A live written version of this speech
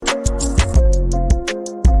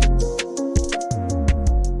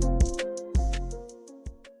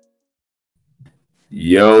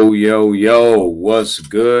Yo, yo, yo, what's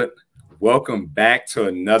good? Welcome back to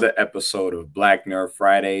another episode of Black Nerd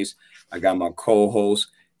Fridays. I got my co-host,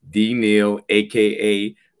 D Neil,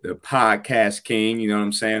 aka the Podcast King. You know what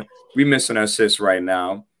I'm saying? We missing our sis right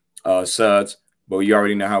now, Suds, but you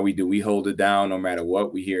already know how we do. We hold it down no matter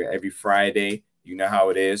what. We here every Friday. You know how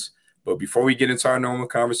it is. But before we get into our normal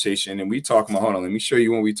conversation, and we talking about, hold on, let me show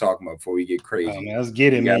you what we talking about before we get Oh, crazy. man, let's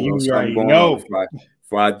get it, We got man. a little You something already going on know.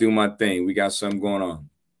 before I do my thing. We got something going on.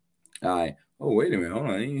 All right. Oh, wait a minute. Hold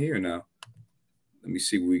on. I ain't here now. Let me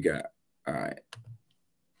see what we got. All right.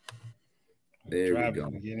 There we go.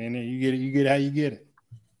 Get in there. You get it. You get it how you get it.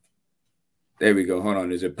 There we go. Hold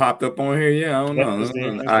on. Is it popped up on here? Yeah, I don't know. It's there.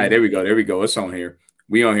 All right. There we go. There we go. It's on here.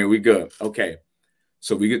 We on here. We good. Okay.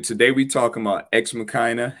 So today we talking about Ex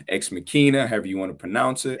Machina, Ex Machina, however you want to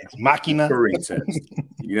pronounce it. Ex Machina. Turing test.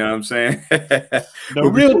 You know what I'm saying? The But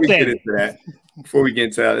real before we thing. get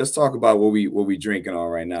into that, let's talk about what we drinking on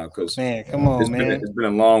right now. Because man, come on, it's been a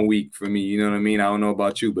long week for me. You know what I mean? I don't know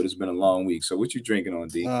about you, but it's been a long week. So what you drinking on,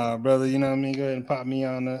 D? Brother, you know what I mean? Go ahead and pop me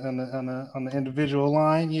on the individual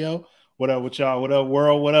line, yo. What up with y'all? What up,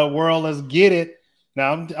 world? What up, world? Let's get it.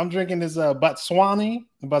 Now I'm drinking this Botswanan.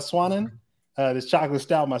 This chocolate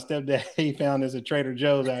stout. My stepdad he found this at Trader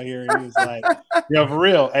Joe's out here, and he was like, "Yo, for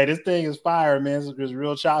real, hey, this thing is fire, man. It's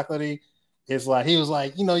real chocolatey. It's like he was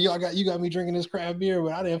like, you know, you got me drinking this craft beer,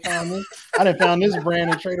 but I didn't find this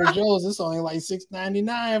brand at Trader Joe's. It's only like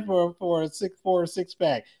 $6.99 for a six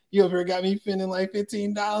pack. You over here got me spending like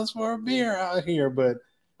 $15 for a beer out here, but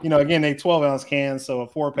you know, again, they 12-ounce cans, so a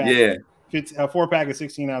 4-pack, a 4-pack of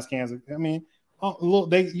 16-ounce cans. I mean." You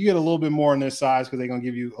get a little bit more in this size because they're gonna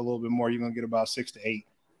give you a little bit more. You're gonna get about 6 to 8.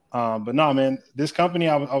 But no, man, this company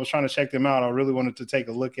I was trying to check them out. I really wanted to take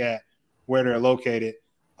a look at where they're located.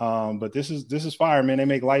 But this is fire, man. They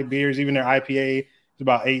make light beers. Even their IPA is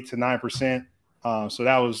about 8 to 9%. So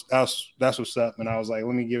that's what's up. And I was like,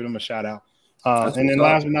 let me give them a shout out. And then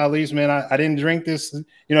last but not least, man, I didn't drink this.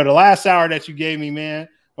 You know, the last sour that you gave me, man.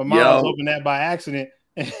 My mom was opening that by accident.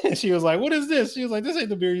 And she was like, what is this? She was like, this ain't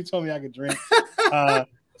the beer you told me I could drink.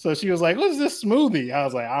 So she was like, what is this smoothie? I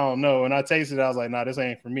was like, I don't know. And I tasted it. I was like, nah, this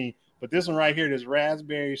ain't for me. But this one right here, this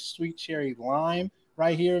raspberry sweet cherry lime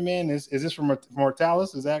right here, man. Is this from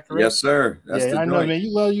Mortalis? Is that correct? Yes, sir. That's I know, man.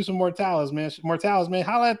 You love you some Mortalis, man. Mortalis, man.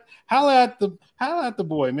 Holla at the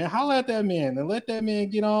boy, man. Holla at that man and let that man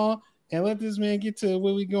get on and let this man get to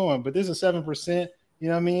where we going. But this is 7%. You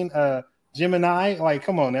know what I mean? Gemini, like,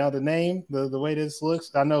 come on now, the name, the way this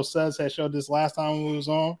looks. I know Suds had showed this last time when we was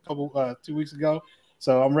on a couple 2 weeks ago.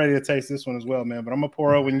 So I'm ready to taste this one as well, man. But I'm gonna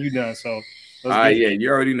pour up when you done. So you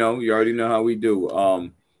already know how we do.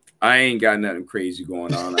 I ain't got nothing crazy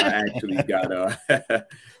going on. I actually got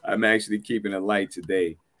I'm actually keeping it light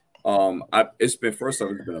today. It's been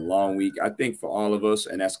a long week. I think for all of us,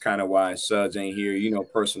 and that's kind of why Suds ain't here, you know,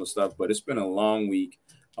 personal stuff, but it's been a long week.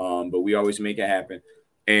 But we always make it happen.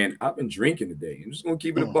 And I've been drinking today. I'm just gonna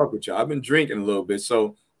keep it a buck with y'all. I've been drinking a little bit.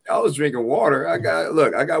 So I was drinking water. I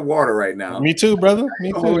got water right now. Me too, brother.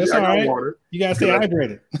 Me too. That's all right. Water. You gotta stay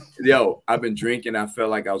hydrated. Yo, I've been drinking. I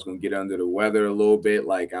felt like I was gonna get under the weather a little bit,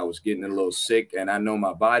 like I was getting a little sick, and I know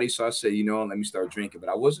my body. So I said, you know, let me start drinking. But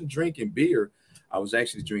I wasn't drinking beer. I was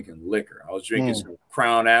actually drinking liquor. I was drinking some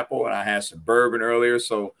Crown Apple, and I had some bourbon earlier.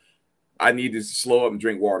 So I needed to slow up and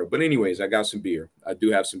drink water. But anyways, I got some beer. I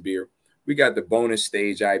do have some beer. We got the bonus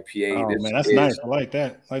stage IPA. Oh, man, that's nice. I like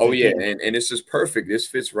that. And this is perfect. This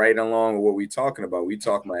fits right along with what we're talking about. We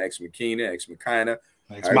talk about Ex Machina,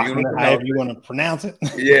 however you want to pronounce it.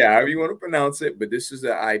 Yeah, however you want to pronounce it. But this is the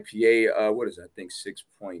IPA. What is it? I think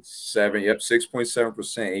 6.7. Yep,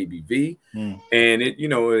 6.7% ABV. And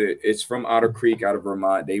it's from Otter Creek, out of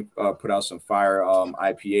Vermont. They put out some fire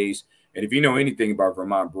IPAs. And if you know anything about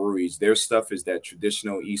Vermont breweries, their stuff is that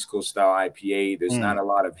traditional East Coast style IPA. There's not a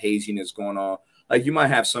lot of haziness going on. Like, you might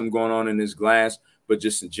have some going on in this glass, but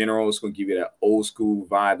just in general, it's going to give you that old school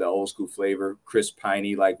vibe, the old school flavor, crisp,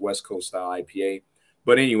 piney, like West Coast style IPA.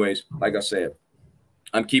 But anyways, like I said,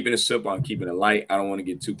 I'm keeping it simple. I'm keeping it light. I don't want to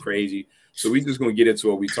get too crazy. So we're just going to get into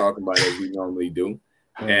what we're talking about as we normally do.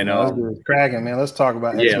 And let's do it cracking, man. Let's talk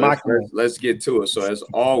about it. Yeah, let's get to it. So as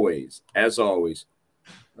always,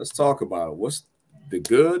 let's talk about it. What's the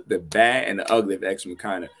good, the bad, and the ugly of Ex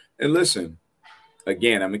Machina? And listen,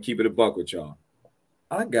 again, I'm going to keep it a buck with y'all.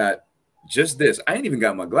 I got just this. I ain't even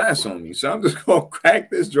got my glass on me, so I'm just going to crack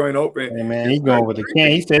this joint open. Hey, man, he's going with the can.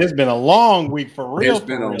 He said it's been a long week for real. It's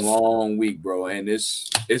been a long week, bro, and it's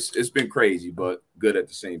been crazy, but good at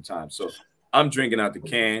the same time. So I'm drinking out the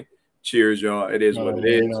can. Cheers, y'all. It is what it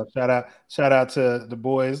is. Shout out to the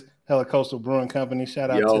boys Hella Coastal Brewing Company. Shout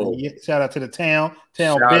out to Yo, the town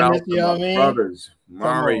shout business. out to You know my what I mean? brothers, Come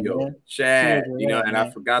on, Mario, man. Chad. Cheers to You know, that, and I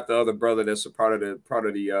man. forgot the other brother that's a part of the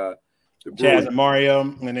Chaz brewery. and Mario,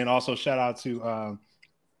 and then also shout out to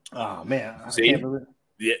oh man, I See, can't believe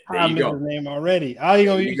yeah, there I you missed go. his name already. Oh,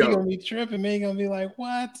 There you he go. gonna be tripping, man. He gonna be like,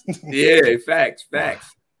 what? Yeah, facts.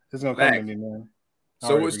 It's gonna come to me, man. I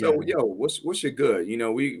So already what's forgot. what's your good? You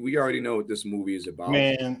know, we already know what this movie is about.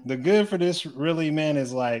 Man, the good for this really, man,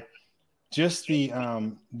 is like just the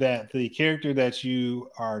that the character that you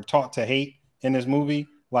are taught to hate in this movie,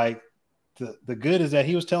 like the good is that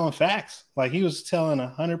he was telling facts. Like he was telling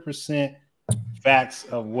 100% facts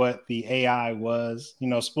of what the AI was. You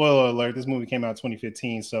know, spoiler alert, this movie came out in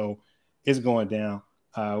 2015, so it's going down.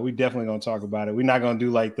 We definitely gonna talk about it. We're not gonna do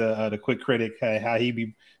like the quick critic how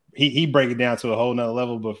he break it down to a whole nother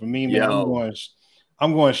level. But for me, man,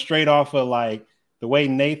 I'm going straight off of like the way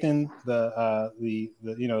Nathan, the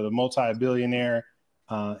you know, the multi-billionaire,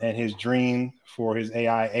 and his dream for his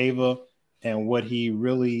AI Ava, and what he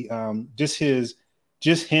really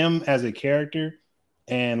just him as a character,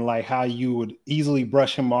 and like how you would easily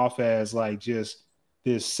brush him off as like just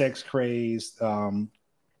this sex crazed,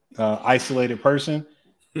 isolated person.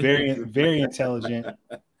 Very intelligent,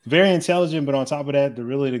 very intelligent. But on top of that,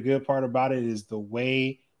 the good part about it is the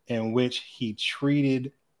way in which he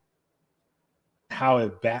treated how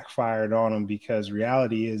it backfired on him, because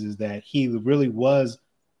reality is that he was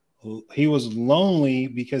lonely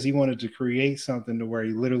because he wanted to create something to where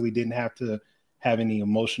he literally didn't have to have any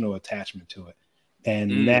emotional attachment to it,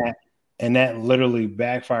 and that literally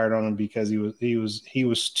backfired on him because he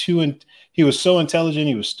was so intelligent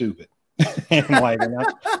he was stupid. And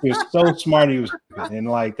he was so smart he was stupid, and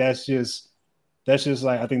like that's just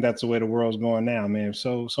like, I think that's the way the world's going now, man.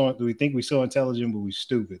 So we think we're so intelligent but we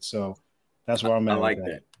stupid. So that's where I'm I at with like that.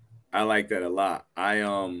 that. I like that a lot. I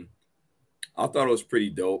thought it was pretty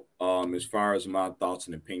dope. As far as my thoughts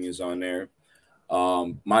and opinions on there.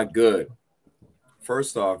 My good.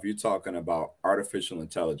 First off, you're talking about artificial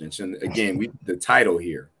intelligence. And again, the title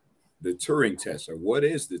here, the Turing test, or what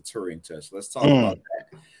is the Turing test? Let's talk about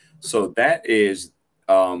that. So that is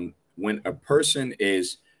when a person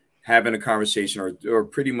is having a conversation or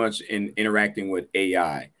pretty much interacting with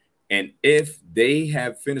AI. And if they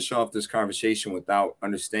have finished off this conversation without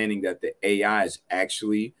understanding that the AI is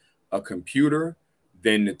actually a computer,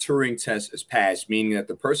 then the Turing test is passed, meaning that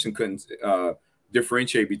the person couldn't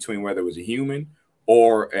differentiate between whether it was a human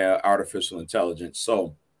or artificial intelligence.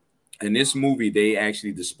 So in this movie, they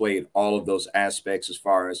actually displayed all of those aspects as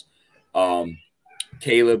far as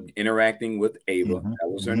Caleb interacting with Ava. That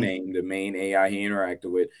was her name, the main AI he interacted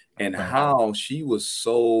with, and how she was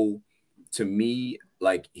so, to me,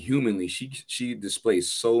 like humanly, she displays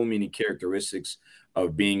so many characteristics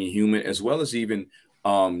of being a human, as well as even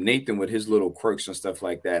Nathan with his little quirks and stuff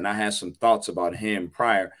like that. And I had some thoughts about him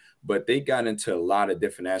prior, but they got into a lot of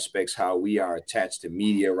different aspects, how we are attached to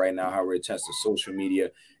media right now, how we're attached to social media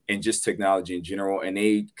and just technology in general. And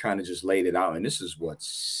they kind of just laid it out. And this is what,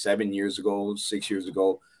 7 years ago, 6 years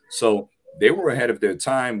ago. So they were ahead of their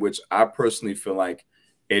time, which I personally feel like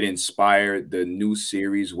it inspired the new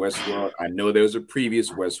series Westworld. I know there was a previous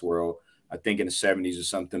Westworld, I think in the 70s or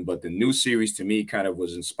something, but the new series to me kind of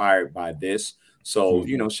was inspired by this. So,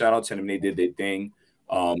 you know, shout out to them. They did their thing.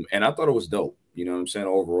 And I thought it was dope, you know what I'm saying,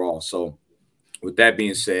 overall. So with that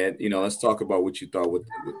being said, you know, let's talk about what you thought what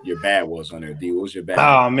your bad was on there. D, what was your bad?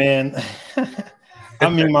 Oh man, I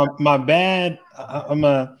mean my bad.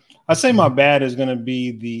 I say my bad is gonna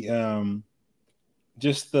be the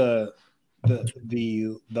just the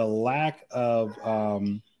lack of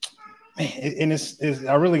and it's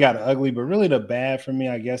I really got ugly, but really the bad for me,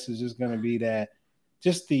 I guess, is just gonna be that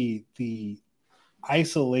just the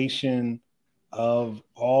isolation of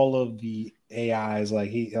all of the AIs. Like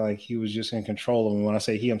he was just in control of them. When I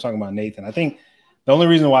say he, I'm talking about Nathan. I think the only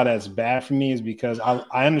reason why that's bad for me is because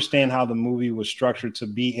I understand how the movie was structured to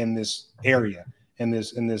be in this area, in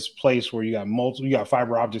this place where you got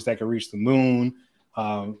fiber optics that can reach the moon.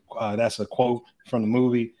 That's a quote from the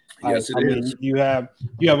movie. Yes, it is. You have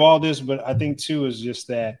all this, but I think too is just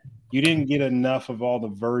that you didn't get enough of all the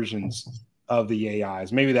versions of the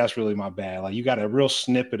AIs. Maybe that's really my bad. Like you got a real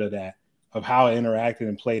snippet of that, of how it interacted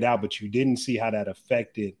and played out, but you didn't see how that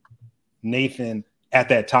affected Nathan at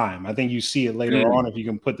that time. I think you see it later on if you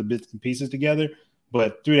can put the bits and pieces together.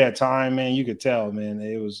 But through that time, man, you could tell, man,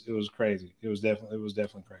 it was crazy. It was definitely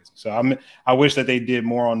crazy. So I wish that they did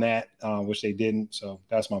more on that, which they didn't. So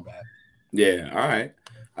that's my bad. Yeah, all right.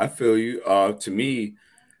 I feel you. To me,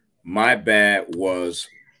 my bad was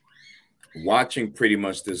watching pretty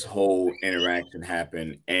much this whole interaction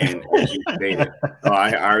happen, and as you stated,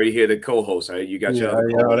 I already hear the co-host. You got your other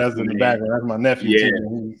co-host that's in the coming in. background. That's my nephew Yeah,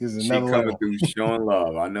 too. He's she another coming level. through showing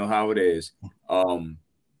love. I know how it is.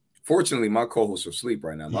 Fortunately, my co-hosts are asleep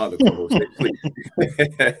right now. My other co-hosts, they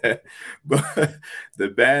sleep. But the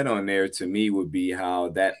bad on there to me would be how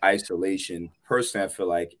that isolation, personally, I feel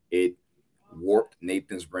like it warped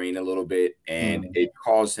Nathan's brain a little bit, and it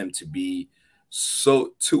caused him to be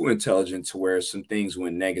so too intelligent to where some things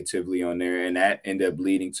went negatively on there, and that ended up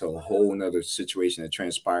leading to a whole nother situation that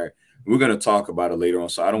transpired. We're going to talk about it later on,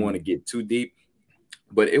 so I don't want to get too deep,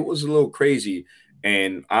 but it was a little crazy.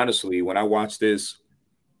 And honestly, when I watched this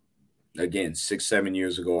again 6-7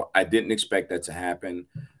 years ago, I didn't expect that to happen.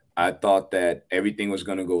 I thought that everything was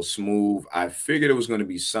going to go smooth. I figured it was going to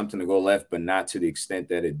be something to go left, but not to the extent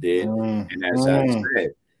that it did. And as I said,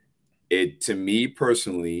 it, to me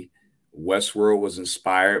personally, Westworld was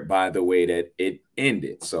inspired by the way that it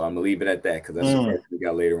ended. So I'm gonna leave it at that because that's the part we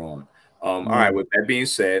got later on. All right. With that being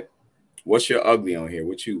said, what's your ugly on here?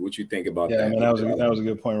 What you think about Yeah, that? man, that was a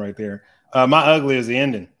good point right there. My ugly is the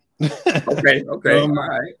ending. Okay. All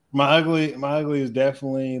right. My ugly is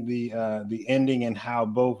definitely the ending and how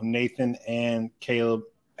both Nathan and Caleb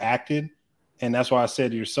acted, and that's why I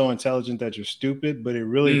said you're so intelligent that you're stupid. But it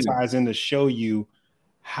really ties in to show you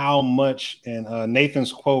how much. And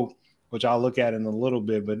Nathan's quote, which I'll look at in a little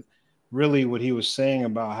bit, but really what he was saying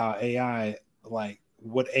about how AI, like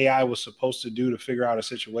what AI was supposed to do to figure out a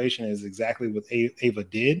situation, is exactly what Ava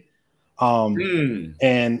did.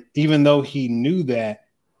 And even though he knew that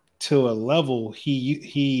to a level,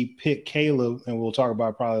 he picked Caleb, and we'll talk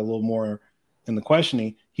about probably a little more in the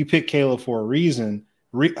questioning. He picked Caleb for a reason,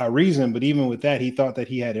 but even with that, he thought that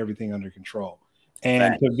he had everything under control.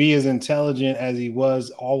 And to be as intelligent as he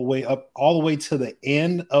was all the way to the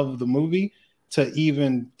end of the movie, to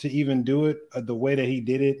even do it the way that he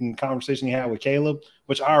did it in conversation he had with Caleb,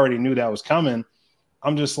 which I already knew that was coming.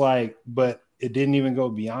 I'm just like, but it didn't even go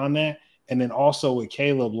beyond that. And then also with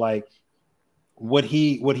Caleb, like what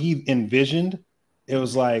he envisioned, it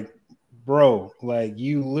was like, bro, like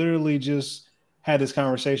you literally just had this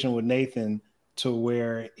conversation with Nathan to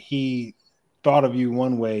where he thought of you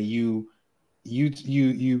one way. You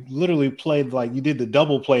literally played, like you did the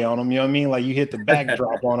double play on him, you know what I mean? Like you hit the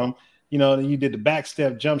backdrop on him, you know, you did the back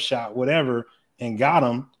step jump shot, whatever, and got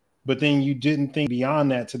him. But then you didn't think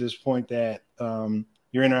beyond that to this point that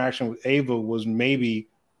your interaction with Ava was maybe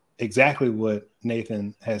exactly what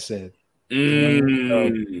Nathan has said. So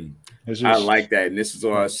it's I just like that. And this is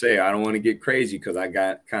what I say. I don't want to get crazy because I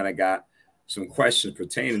got some questions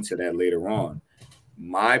pertaining to that later on.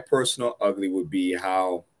 My personal ugly would be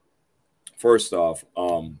how, first off,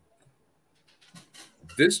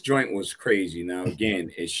 this joint was crazy. Now, again,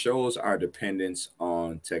 it shows our dependence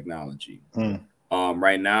on technology.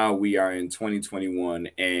 Right now, we are in 2021,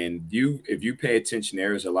 and if you pay attention,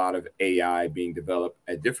 there is a lot of AI being developed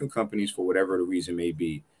at different companies for whatever the reason may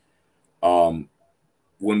be.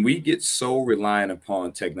 When we get so reliant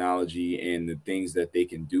upon technology and the things that they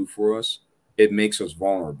can do for us, it makes us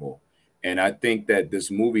vulnerable. And I think that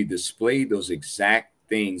this movie displayed those exact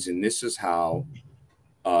things, and this is how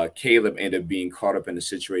Caleb ended up being caught up in the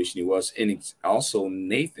situation he was. And it's also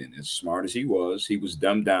Nathan, as smart as he was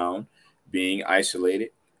dumbed down, being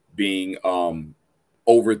isolated, being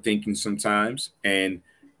overthinking sometimes, and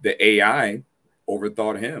the AI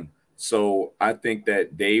overthought him. So I think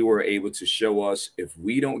that they were able to show us if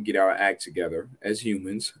we don't get our act together as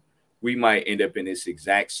humans, we might end up in this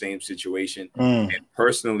exact same situation. And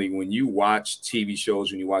personally, when you watch TV shows,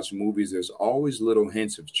 when you watch movies, there's always little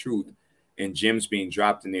hints of truth and gems being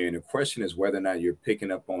dropped in there. And the question is whether or not you're picking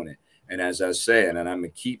up on it. And as I said, and I'm going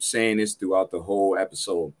to keep saying this throughout the whole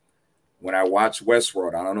episode, when I watch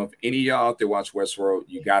Westworld, I don't know if any of y'all out there watch Westworld,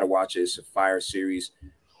 you got to watch it. It's a fire series.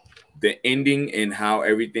 The ending and how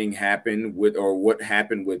everything happened with, or what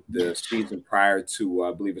happened with the season prior to,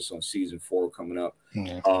 I believe it's on season 4 coming up.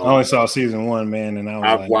 I only saw season 1, man, and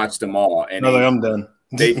I've watched them all, and I'm done.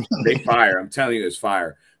 they fire. I'm telling you, it's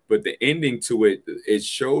fire. But the ending to it, it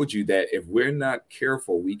showed you that if we're not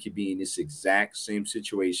careful, we could be in this exact same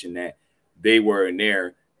situation that they were in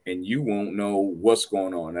there, and you won't know what's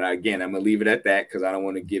going on. And again, I'm gonna leave it at that because I don't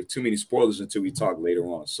want to give too many spoilers until we talk later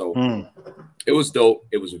on. So it was dope.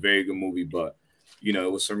 It was a very good movie, but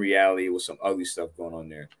it was some reality. It was some ugly stuff going on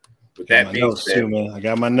there. With that being said, too, man. I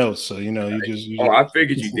got my notes, so you just. I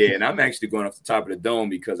figured you did, and I'm actually going off the top of the dome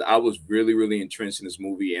because I was really, really entrenched in this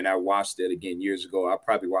movie, and I watched it again years ago. I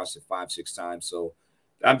probably watched it 5-6 times, so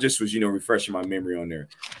I just was, refreshing my memory on there.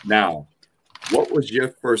 Now, what was your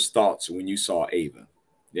first thoughts when you saw Ava?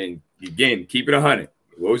 And again, keep it 100.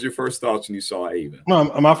 What was your first thoughts when you saw Ava?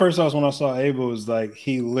 My first thoughts when I saw Ava was like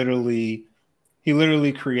he literally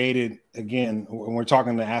created, again, when we're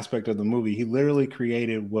talking the aspect of the movie, he literally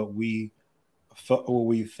created what we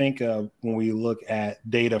think of when we look at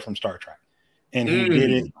Data from Star Trek, and he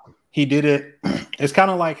did it. He did it. It's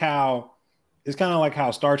kind of like how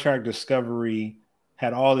Star Trek Discovery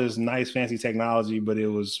had all this nice fancy technology, but it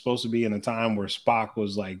was supposed to be in a time where Spock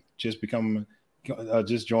was like just joining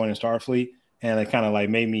Starfleet. And it kind of like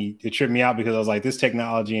it tripped me out because I was like, this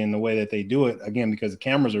technology and the way that they do it, again, because the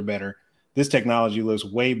cameras are better, this technology looks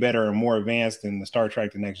way better and more advanced than the Star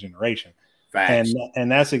Trek The Next Generation. Facts.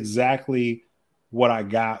 And that's exactly what I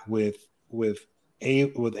got with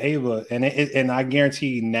Ava. And I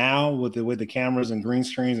guarantee now with the cameras and green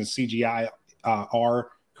screens and CGI are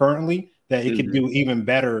currently, that it could do even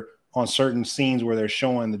better on certain scenes where they're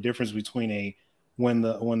showing the difference between when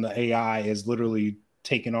the AI is literally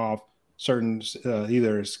taking off certain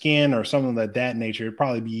either skin or something of that nature. It'd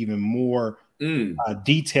probably be even more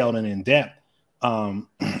detailed and in depth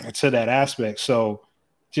to that aspect. So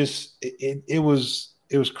just it was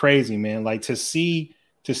crazy, man. Like to see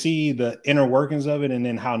the inner workings of it, and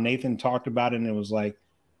then how Nathan talked about it, and it was like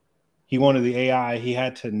he wanted the AI. He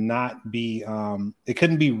had to not be. It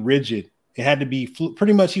couldn't be rigid. It had to be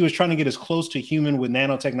pretty much. He was trying to get as close to human with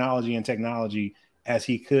nanotechnology and technology as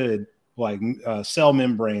he could, like cell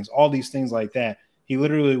membranes, all these things like that. He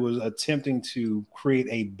literally was attempting to create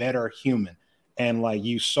a better human, and like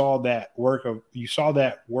you saw that work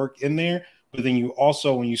in there. But then you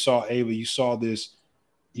also, when you saw Ava, you saw this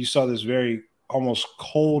very almost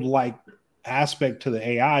cold like aspect to the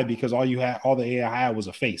AI, because all the AI had was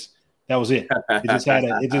a face. That was it.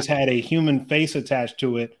 It just had a human face attached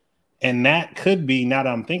to it. And that could be, now that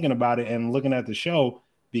I'm thinking about it and looking at the show,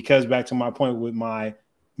 because back to my point with my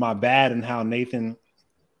bad and how Nathan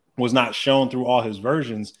was not shown through all his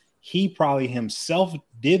versions, he probably himself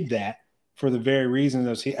did that for the very reason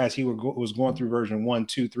as he was going through version 1,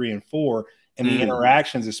 2, 3, and 4, and the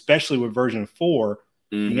interactions, especially with version 4,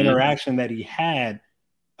 the interaction that he had.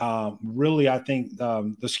 Really, I think,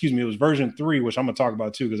 it was version 3, which I'm gonna talk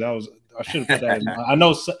about too, because I should have put that.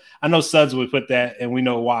 I know Suds would put that, and we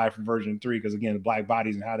know why for version 3, because again, the black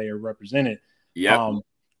bodies and how they are represented. Yeah,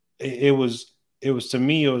 it was to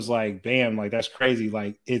me, it was like, bam, like that's crazy.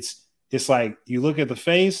 Like it's like you look at the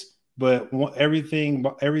face, but everything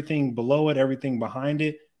below it, everything behind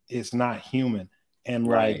it, is not human. And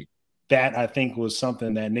like that, I think, was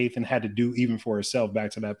something that Nathan had to do even for himself.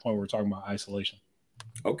 Back to that point, we're talking about isolation.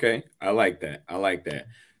 Okay, I like that.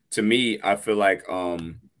 To me, I feel like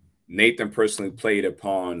Nathan personally played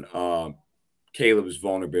upon Caleb's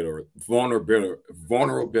vulnerability.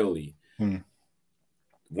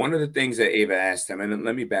 One of the things that Ava asked him, and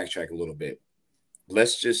let me backtrack a little bit.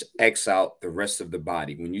 Let's just X out the rest of the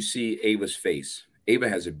body. When you see Ava's face, Ava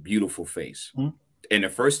has a beautiful face. And the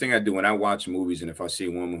first thing I do when I watch movies, and if I see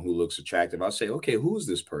a woman who looks attractive, I'll say, okay, who is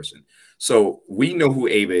this person? So we know who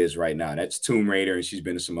Ava is right now. That's Tomb Raider, and she's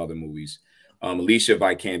been in some other movies. Alicia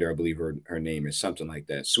Vikander, I believe her name is, something like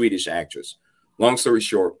that. Swedish actress. Long story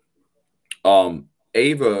short, Nathan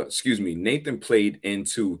played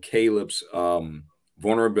into Caleb's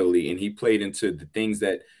vulnerability, and he played into the things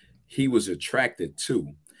that he was attracted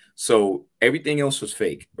to. So everything else was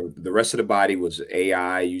fake. The rest of the body was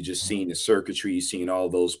AI. You just seen the circuitry, you seen all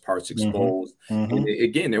those parts exposed. And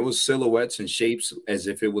again, there was silhouettes and shapes as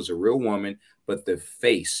if it was a real woman, but the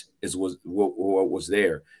face was what was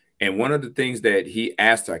there. And one of the things that he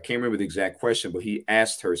asked her, I can't remember the exact question, but he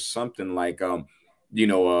asked her something like,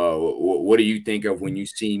 what do you think of when you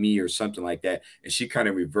see me, or something like that? And she kind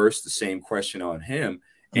of reversed the same question on him,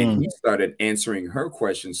 and he started answering her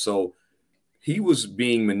question. So he was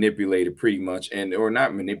being manipulated pretty much, or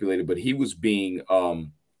not manipulated, but he was being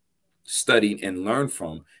studied and learned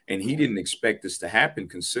from. And he didn't expect this to happen,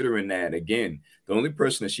 considering that, again, the only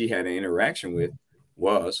person that she had an interaction with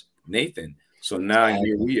was Nathan. So now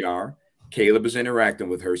here we are. Caleb is interacting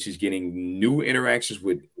with her. She's getting new interactions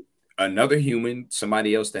with another human,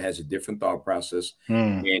 somebody else that has a different thought process.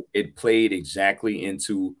 And it played exactly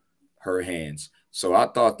into her hands. So I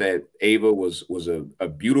thought that Ava was a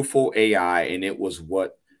beautiful AI, and it was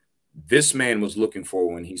what this man was looking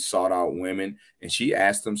for when he sought out women. And she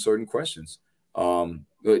asked him certain questions. But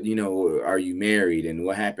are you married, and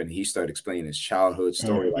what happened? He started explaining his childhood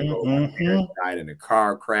story, like, oh, my parents died in a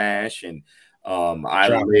car crash, and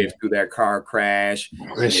I lived through that car crash.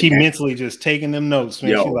 And she mentally just taking them notes,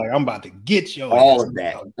 man. She's like, I'm about to get you all of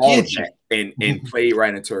that, and played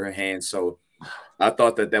right into her hands. So I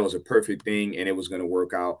thought that was a perfect thing, and it was going to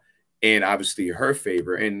work out, and obviously her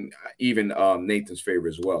favor, and even Nathan's favor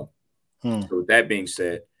as well. So with that being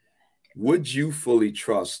said, would you fully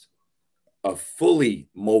trust a fully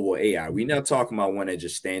mobile AI? We're not talking about one that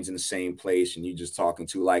just stands in the same place and you just talking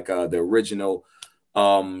to like the original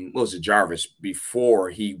what was it, Jarvis, before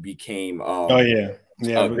he became Oh yeah,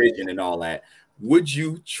 a Vision and all that. Would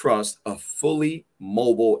you trust a fully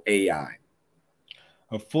mobile AI?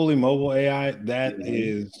 a fully mobile AI, that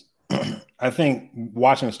is, I think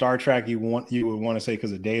watching Star Trek, you would want to say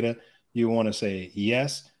because of data, you want to say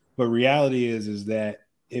yes, but reality is that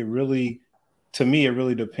it really, to me, it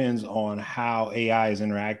really depends on how AI is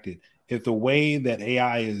interacted. If the way that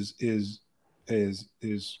AI is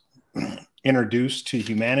introduced to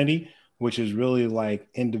humanity, which is really like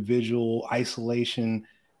individual isolation,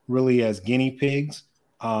 really as guinea pigs,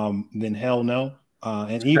 then hell no.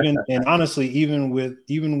 And honestly, even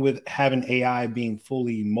with having AI being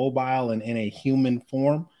fully mobile and in a human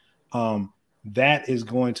form, that is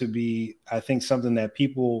going to be, I think, something that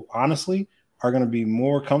people honestly are going to be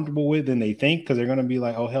more comfortable with than they think, because they're going to be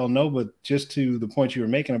like, oh hell no. But just to the point you were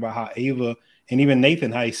making about how Ava and even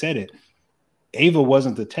Nathan, how he said it, Ava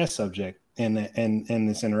wasn't the test subject in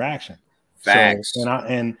this interaction. So Facts.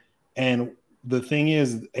 and the thing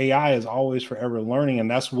is, AI is always forever learning, and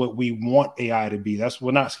that's what we want AI to be. That's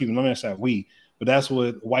what, not, excuse me, let me say we, but that's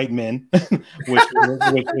what white men,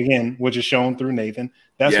 which is shown through Nathan.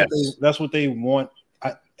 Yes. That's what they want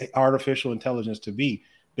artificial intelligence to be.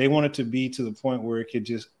 They want it to be to the point where it could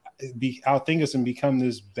just be outthink us and become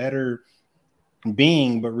this better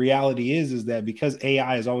being. But reality is that because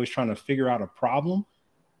AI is always trying to figure out a problem,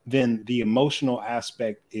 then the emotional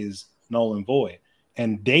aspect is null and void.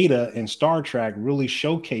 And Data in Star Trek really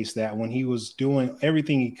showcased that when he was doing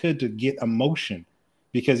everything he could to get emotion,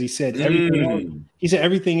 because he said everything else. He said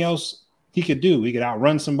everything else he could do. He could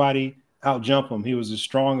outrun somebody, outjump them. He was as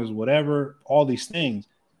strong as whatever, all these things.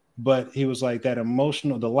 But he was like that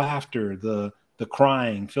emotional, the laughter, the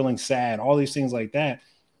crying, feeling sad, all these things like that.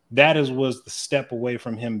 That was the step away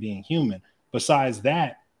from him being human. Besides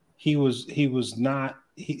that, he was not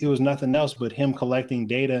it was nothing else but him collecting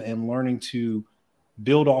data and learning to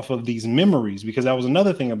build off of these memories, because that was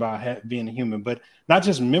another thing about being a human, but not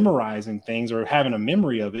just memorizing things or having a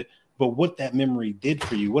memory of it, but what that memory did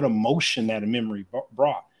for you, what emotion that memory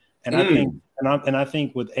brought. And I think I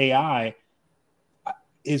think with AI,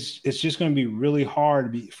 it's just going to be really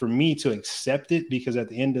hard for me to accept it, because at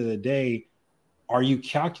the end of the day, are you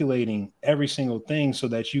calculating every single thing so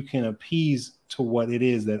that you can appease to what it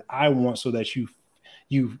is that I want, so that you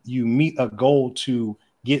meet a goal to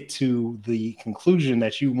get to the conclusion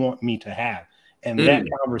that you want me to have? And that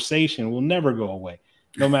conversation will never go away.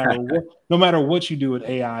 No matter what you do with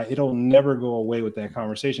AI, it'll never go away with that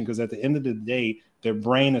conversation, because at the end of the day, their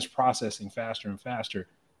brain is processing faster and faster.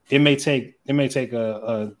 It may take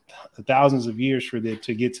a thousands of years for it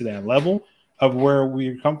to get to that level of where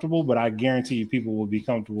we're comfortable, but I guarantee you people will be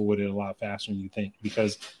comfortable with it a lot faster than you think,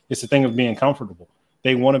 because it's a thing of being comfortable.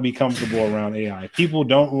 They want to be comfortable around AI. People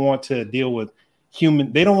don't want to deal with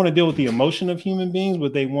they don't want to deal with the emotion of human beings,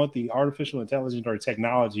 but they want the artificial intelligence or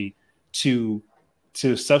technology to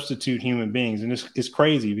substitute human beings. And it's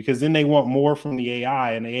crazy, because then they want more from the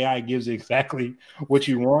AI, and the AI gives exactly what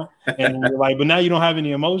you want. And you're like, but now you don't have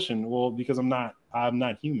any emotion. Well, because I'm not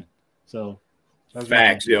human. So that's my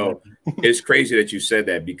Facts, yo. It's crazy that you said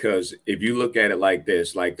that, because if you look at it like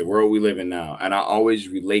this, like the world we live in now, and I always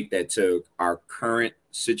relate that to our current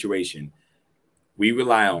situation. We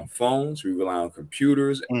rely on phones, we rely on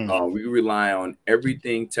computers, we rely on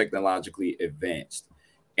everything technologically advanced.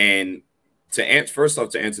 And to answer, first off,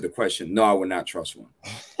 to answer the question, no, I would not trust one.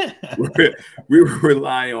 We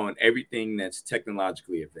rely on everything that's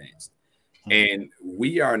technologically advanced. And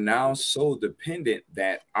we are now so dependent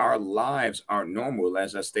that our lives aren't normal.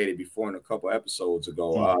 As I stated before in a couple episodes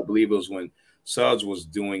ago, I believe it was when Suds was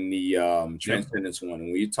doing the Transcendence one,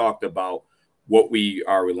 and we talked about what we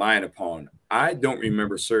are relying upon. I don't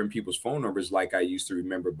remember certain people's phone numbers like I used to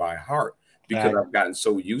remember by heart, because I've gotten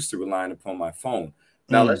so used to relying upon my phone.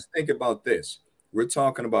 Now, let's think about this. We're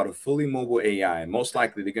talking about a fully mobile AI, and most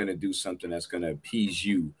likely they're going to do something that's going to appease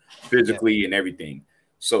you physically and everything.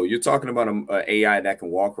 So you're talking about an AI that can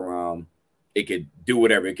walk around. It could do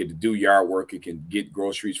whatever. It could do yard work. It can get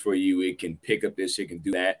groceries for you. It can pick up this. It can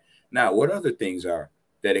do that. Now, what other things are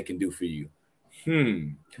that it can do for you?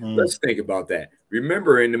 Let's think about that.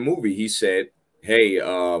 Remember in the movie, he said, "Hey,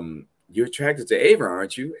 you're attracted to Ava,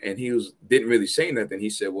 aren't you?" And didn't really say nothing. He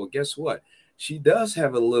said, "Well, guess what? She does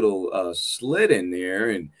have a little slit in there,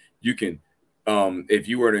 and you can, if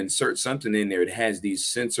you were to insert something in there, it has these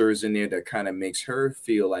sensors in there that kind of makes her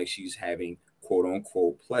feel like she's having quote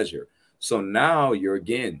unquote pleasure. So now you're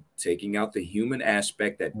again taking out the human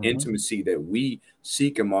aspect, that intimacy that we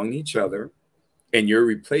seek among each other, and you're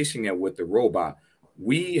replacing it with the robot.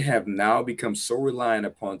 We have now become so reliant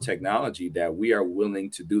upon technology that we are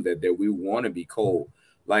willing to do that we want to be cold.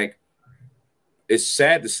 Like, it's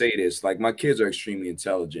sad to say this, like, my kids are extremely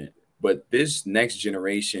intelligent, but this next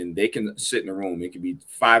generation, they can sit in a room. It can be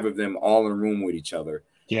 5 of them all in a room with each other.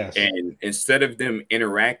 Yes. And instead of them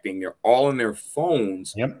interacting, they're all on their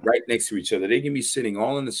phones right next to each other. They can be sitting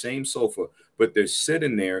all on the same sofa, but they're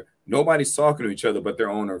sitting there. Nobody's talking to each other, but they're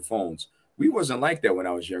on their phones. We wasn't like that when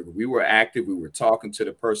I was younger. We were active. We were talking to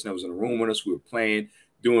the person that was in the room with us. We were playing,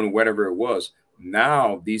 doing whatever it was.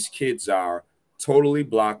 Now these kids are totally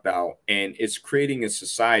blocked out, and it's creating a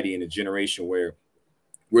society and a generation where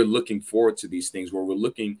we're looking forward to these things, where we're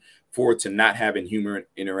looking forward to not having human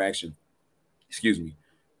interaction. Excuse me.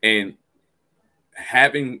 And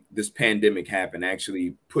having this pandemic happen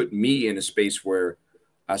actually put me in a space where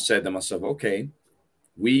I said to myself, okay,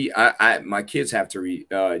 my kids have to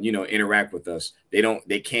interact with us.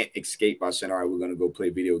 They can't escape by saying, all right, we're going to go play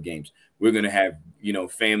video games. We're going to have,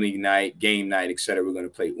 family night, game night, etc. We're going to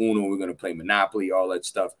play Uno. We're going to play Monopoly, all that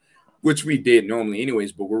stuff, which we did normally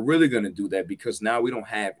anyways, but we're really going to do that because now we don't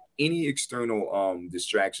have any external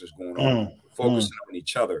distractions going on, focusing on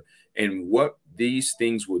each other. And what these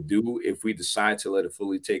things will do if we decide to let it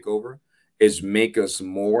fully take over is make us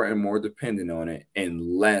more and more dependent on it and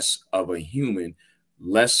less of a human,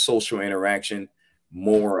 less social interaction,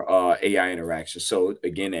 more AI interaction. So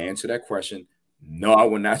again, to answer that question, no, I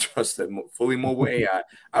would not trust that fully mobile AI.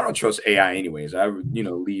 I don't trust AI anyways. I would,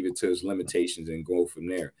 leave it to its limitations and go from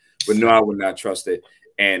there. But no, I would not trust it.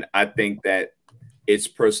 And I think that it's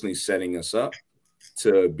personally setting us up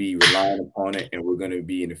to be reliant upon it, and we're going to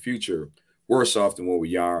be in the future worse off than what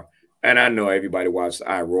we are. And I know everybody watched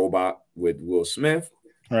I, Robot with Will Smith,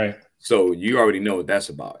 right? So you already know what that's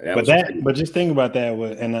about. But just think about that,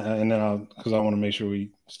 and then I'll, because I want to make sure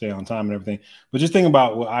we stay on time and everything. But just think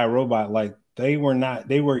about with iRobot, like they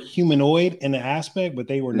were humanoid in the aspect, but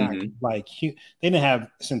they were not like they didn't have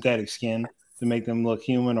synthetic skin to make them look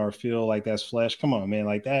human or feel like that's flesh. Come on, man,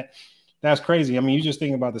 like that's crazy. I mean, you just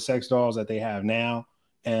think about the sex dolls that they have now,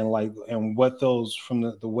 and what those, from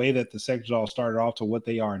the way that the sex dolls started off to what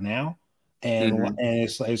they are now, and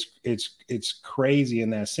it's crazy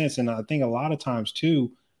in that sense. And I think a lot of times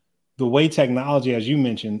too, the way technology, as you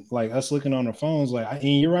mentioned, like us looking on our phones, and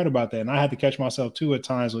you're right about that. And I had to catch myself too at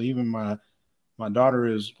times where even my daughter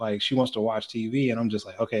is like, she wants to watch TV, and I'm just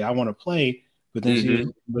like, okay, I want to play. But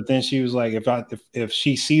then she was like, if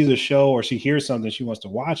she sees a show or she hears something, she wants to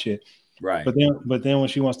watch it. Right. But then when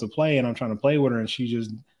she wants to play and I'm trying to play with her and she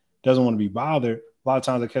just doesn't want to be bothered, a lot of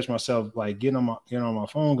times I catch myself like getting on my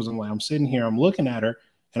phone because I'm like, I'm sitting here, I'm looking at her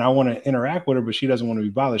and I want to interact with her, but she doesn't want to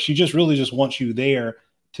be bothered. She just really just wants you there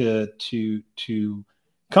to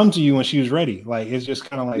come to you when she was ready. Like, it's just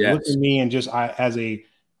kind of like, look at me, and just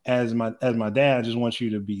as my dad, I just want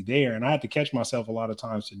you to be there. And I have to catch myself a lot of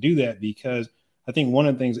times to do that, because I think one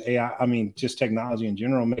of the things AI, I mean, just technology in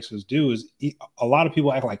general makes us do is a lot of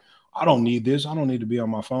people act like, I don't need this, I don't need to be on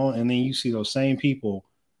my phone. And then you see those same people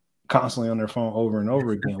constantly on their phone over and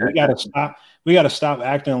over again. We got to stop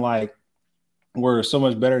acting like we're so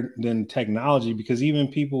much better than technology, because even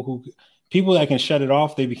people that can shut it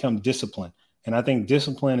off, they become disciplined. And I think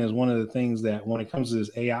discipline is one of the things that, when it comes to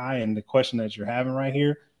this AI and the question that you're having right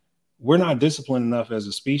here, we're not disciplined enough as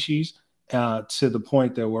a species to the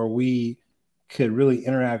point that where we could really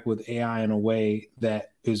interact with AI in a way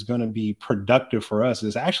that is going to be productive for us.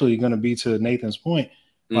 It's actually going to be, to Nathan's point,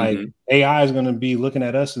 like AI is going to be looking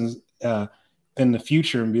at us in the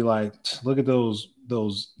future and be like, look at those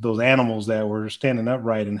animals that were standing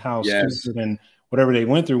upright and how stupid and whatever they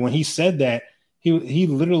went through. When he said that, he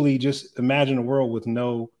literally just imagined a world with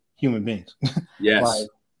no human beings. Yes. Like,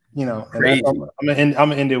 and I'm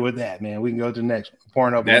gonna end it with that, man. We can go to the next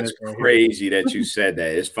one. That's crazy that you said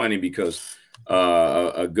that. It's funny because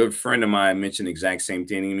a good friend of mine mentioned the exact same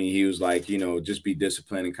thing to me. He was like, just be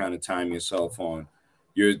disciplined and kind of time yourself on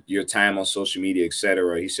your time on social media,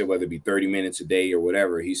 etc. He said, whether it be 30 minutes a day or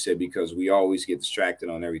whatever. He said, because we always get distracted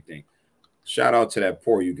on everything. Shout out to that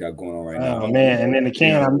pour you got going on right now. Oh man, and then the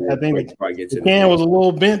can, I think the can was a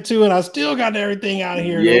little bent too, and I still got everything out of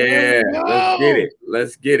here. Yeah,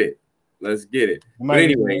 let's get it. But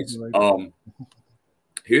anyways,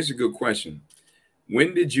 here's a good question.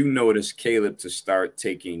 When did you notice, Caleb, to start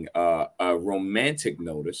taking a romantic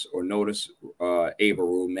notice, or notice Ava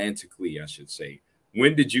romantically, I should say?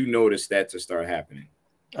 When did you notice that to start happening?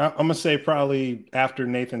 I'm gonna say probably after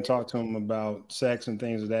Nathan talked to him about sex and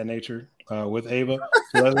things of that nature with Ava.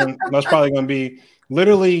 So that's probably gonna be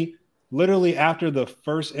literally literally after the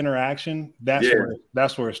first interaction, that's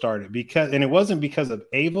where it started. And it wasn't because of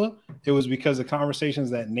Ava, it was because of conversations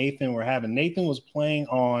that Nathan were having. Nathan was playing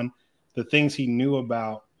on the things he knew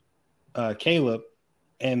about Caleb,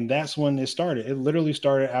 and that's when it started. It literally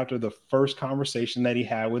started after the first conversation that he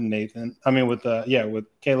had with Nathan. I mean, with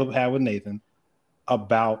Caleb had with Nathan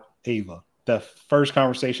about Ava. The first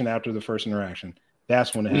conversation after the first interaction.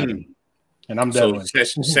 That's when it happened. And I'm done.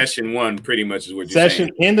 So session 1 pretty much is what you're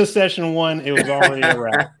saying. Into session 1, it was already a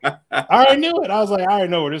wrap. I already knew it. I was like, I already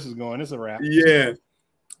know where this is going. It's a wrap. Yeah.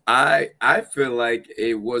 I feel like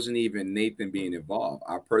it wasn't even Nathan being involved.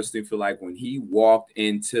 I personally feel like when he walked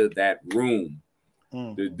into that room,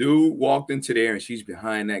 the dude walked into there and she's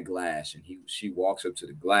behind that glass, and she walks up to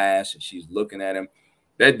the glass and she's looking at him.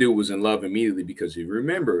 That dude was in love immediately, because you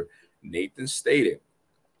remember Nathan stated,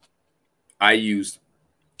 I used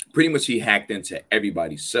pretty much, he hacked into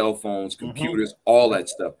everybody's cell phones, computers, all that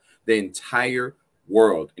stuff, the entire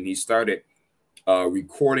world. And he started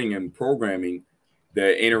recording and programming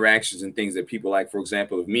the interactions and things that people like. For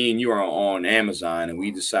example, if me and you are on Amazon and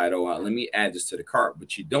we decide, oh, let me add this to the cart,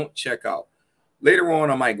 but you don't check out. Later on,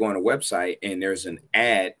 I might go on a website and there's an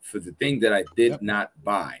ad for the thing that I did not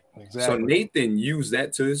buy. Exactly. So Nathan used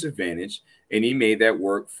that to his advantage, and he made that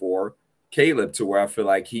work for Caleb, to where I feel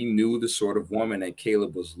like he knew the sort of woman that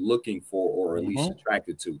Caleb was looking for, or at least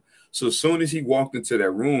attracted to. So as soon as he walked into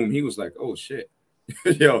that room, he was like, oh shit,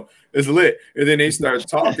 yo, it's lit. And then they started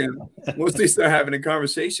talking. Once they started having a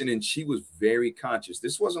conversation, and she was very conscious.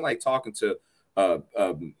 This wasn't like talking to a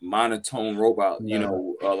monotone robot,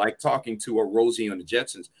 like talking to a Rosie on the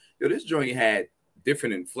Jetsons. Yo, this joint had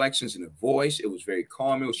different inflections in the voice. It was very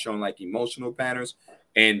calm. It was showing like emotional patterns.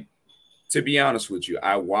 And to be honest with you,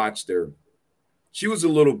 I watched her. She was a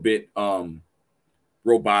little bit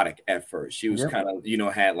robotic at first. She was kind of,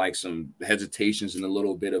 had like some hesitations and a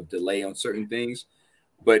little bit of delay on certain things.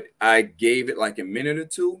 But I gave it like a minute or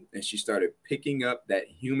two, and she started picking up that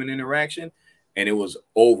human interaction, and it was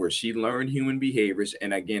over. She learned human behaviors.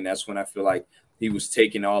 And again, that's when I feel like he was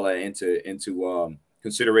taking all that into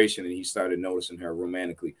consideration, and he started noticing her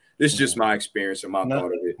romantically. This is just my experience and my thought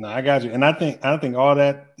of it. No, I got you. And I think all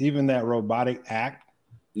that, even that robotic act,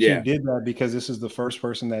 she did that because this is the first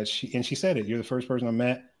person that she said it. You're the first person I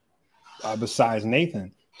met besides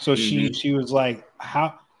Nathan. So she was like,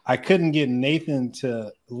 how I couldn't get Nathan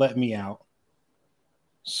to let me out.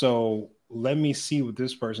 So let me see what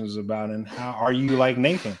this person is about, and how are you like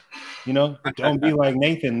Nathan? Don't be like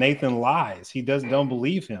Nathan. Nathan lies. Don't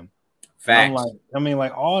believe him. Facts.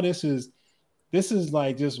 Like all this is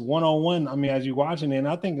like just one-on-one. I mean, as you're watching it, and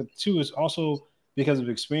I think too is also because of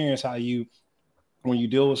experience, how when you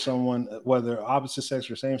deal with someone, whether opposite sex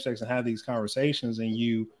or same sex, and have these conversations, and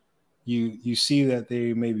you see that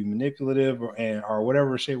they may be manipulative or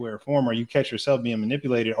whatever shape, way, or form, or you catch yourself being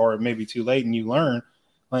manipulated, or it may be too late and you learn.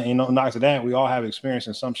 Not to that, we all have experience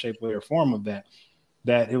in some shape, way, or form of that.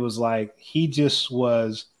 That it was like he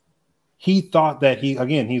thought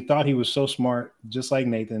he was so smart, just like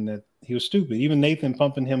Nathan, that he was stupid. Even Nathan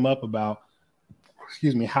pumping him up about,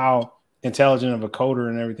 how intelligent of a coder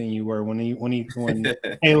and everything you were when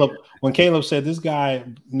Caleb said this guy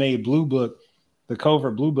made Blue Book, the code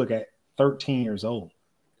for Blue Book, at 13 years old.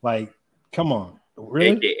 Like, come on,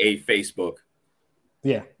 really? AKA Facebook.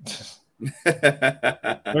 Yeah.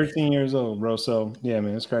 13 years old, bro. So yeah,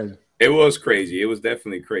 man, it's crazy. It was crazy. It was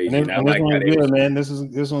definitely crazy. And this one's good, man. This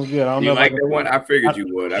one's good. I don't know. Like that one? I figured you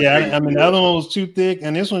would. The other one was too thick,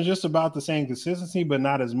 and this one's just about the same consistency, but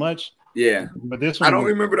not as much. Yeah, but this one, I don't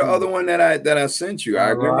remember the other one that I sent you.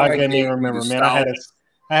 I can't even remember, man. I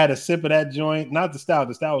had a sip of that joint, not the stout.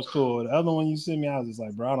 The stout was cool. The other one you sent me, I was just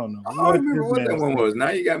like, bro, I don't know. I don't remember what that one was. Now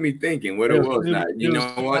you got me thinking what it was. You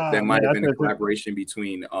know what? That might have been a collaboration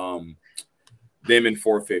between them and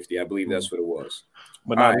 450. I believe that's what it was.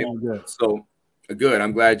 But not good. So good.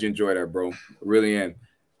 I'm glad you enjoyed that, bro. I really am.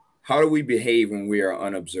 How do we behave when we are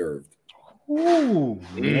unobserved? Ooh,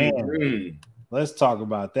 man. Let's talk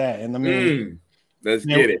about that. And I mean, let's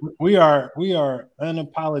get it. We are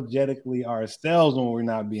unapologetically ourselves when we're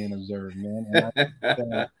not being observed, man.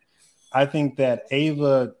 And I think that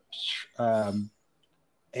Ava's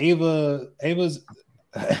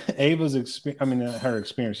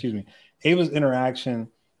experience. Ava's interaction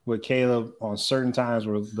with Caleb on certain times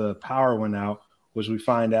where the power went out, which we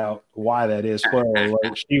find out why that is. Spoiler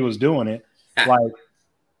alert, she was doing it. Like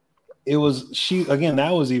it was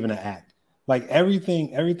that was even an act. Like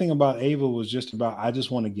everything about Ava was just about, I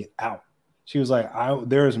just want to get out. She was like,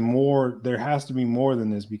 there's more, there has to be more than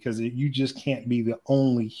this, because you just can't be the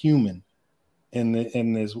only human in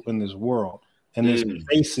this world. And this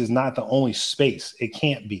space is not the only space. It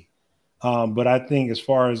can't be. But I think as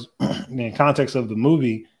far as in context of the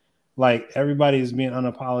movie, like everybody is being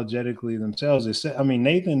unapologetically themselves. I mean,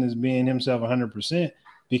 Nathan is being himself 100%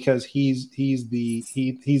 because he's the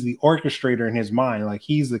orchestrator in his mind. Like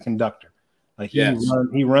he's the conductor. Like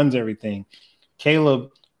he runs everything.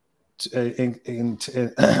 Caleb,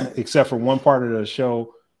 except for one part of the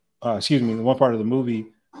show, one part of the movie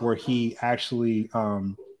where he actually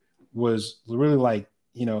was really like,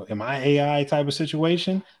 am I AI type of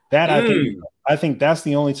situation? That I think that's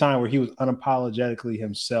the only time where he was unapologetically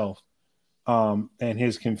himself, and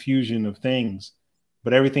his confusion of things.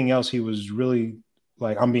 But everything else, he was really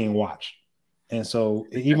like, I'm being watched. And so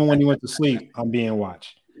even when he went to sleep, I'm being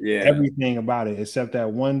watched. Yeah. Everything about it, except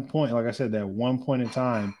that one point, like I said, that one point in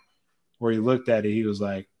time where he looked at it, he was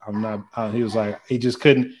like, I'm not, he was like, he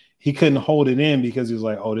couldn't hold it in because he was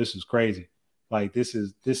like, oh, this is crazy. Like this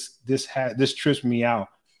trips me out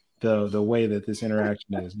the way that this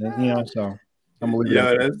interaction is. And, so I'm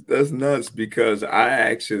that's nuts because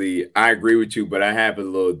I agree with you, but I have a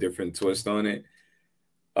little different twist on it.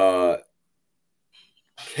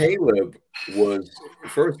 Caleb was,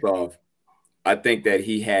 first off, I think that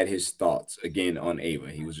he had his thoughts again on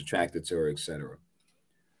Ava. He was attracted to her, etc.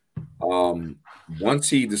 Once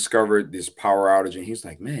he discovered this power outage, and he's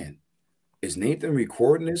like, man, is Nathan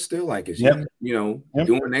recording this still? Like, is he,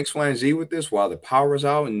 doing X, Y, and Z with this while the power's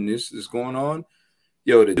out and this is going on?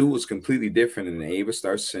 Yo, the dude was completely different. And Ava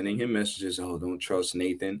starts sending him messages. Oh, don't trust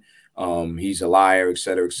Nathan. He's a liar, et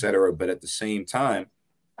cetera, et cetera. But at the same time,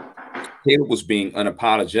 Caleb was being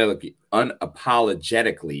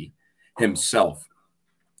unapologetically himself.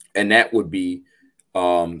 And that would be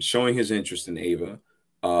showing his interest in Ava,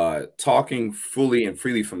 talking fully and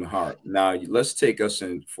freely from the heart. Now, let's take us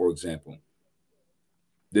in, for example,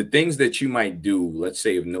 the things that you might do, let's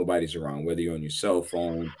say if nobody's around, whether you're on your cell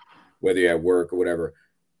phone, whether you're at work or whatever,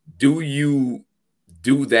 do you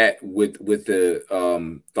do that with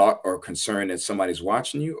the thought or concern that somebody's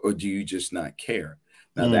watching you, or do you just not care?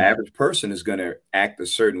 Now, the average person is going to act a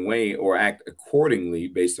certain way or act accordingly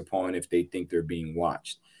based upon if they think they're being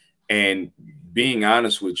watched. And being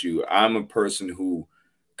honest with you, I'm a person who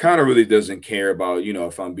kind of really doesn't care about,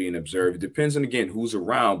 if I'm being observed. It depends on, again, who's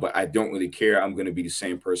around, but I don't really care. I'm going to be the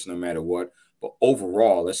same person no matter what. But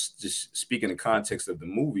overall, let's just speak in the context of the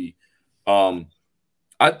movie. I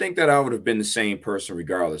think that I would have been the same person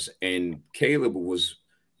regardless. And Caleb was,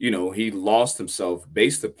 he lost himself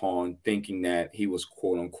based upon thinking that he was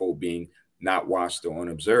quote unquote being not watched or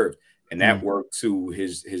unobserved. And that worked to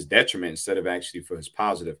his detriment instead of actually for his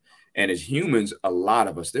positive. And as humans, a lot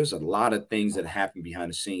of us, there's a lot of things that happen behind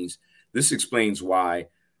the scenes. This explains why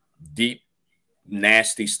deep,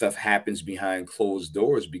 nasty stuff happens behind closed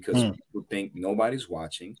doors, because people think nobody's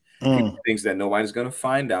watching. People think that nobody's going to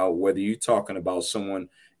find out, whether you're talking about someone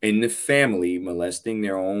in the family molesting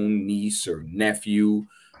their own niece or nephew,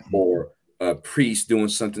 or a priest doing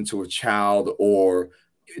something to a child, or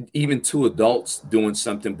even two adults doing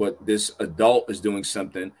something, but this adult is doing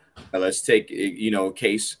something. Let's take, a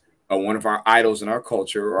case of one of our idols in our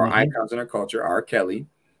culture, or icons in our culture, R. Kelly.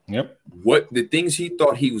 Yep. What the things he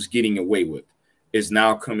thought he was getting away with is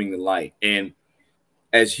now coming to light. And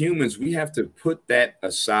as humans, we have to put that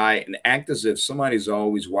aside and act as if somebody's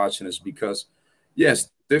always watching us, because yes,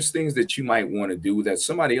 there's things that you might want to do that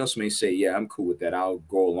somebody else may say, yeah, I'm cool with that, I'll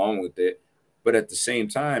go along with it. But at the same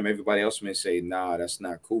time, everybody else may say, nah, that's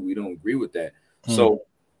not cool, we don't agree with that. So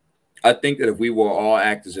I think that if we will all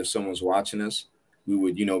act as if someone's watching us, we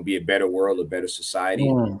would, be a better world, a better society.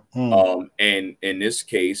 And in this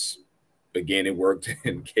case, again, it worked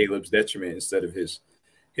in Caleb's detriment instead of his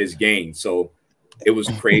gain. So it was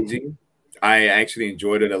crazy. I actually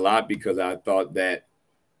enjoyed it a lot because I thought that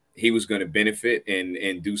he was going to benefit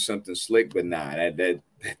and do something slick, but nah, that didn't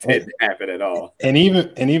happen at all. And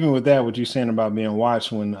even with that, what you're saying about being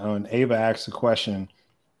watched, when Ava asked the question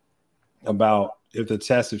about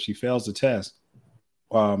if she fails the test,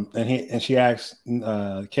 and she asked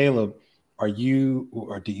Caleb, are you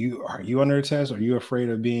under a test? Are you afraid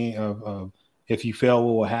of being of if you fail,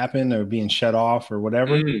 what will happen, or being shut off or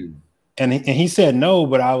whatever? And he said no,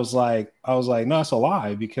 but I was like, no, that's a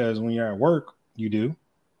lie, because when you're at work, you do.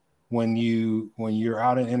 When you're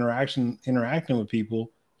out in interacting with people,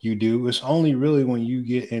 you do. It's only really when you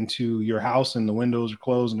get into your house and the windows are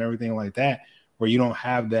closed and everything like that, where you don't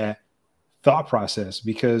have that thought process,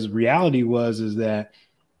 because reality is that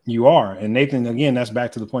you are. And Nathan, again, that's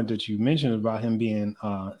back to the point that you mentioned about him being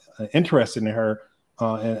interested in her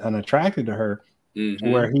and attracted to her,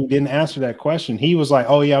 where he didn't answer that question. He was like,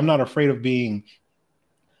 oh yeah, I'm not afraid of being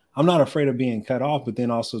cut off. But then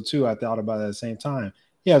also too, I thought about it at the same time,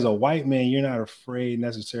 yeah, as a white man, you're not afraid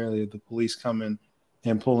necessarily of the police coming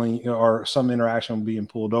and pulling or some interaction being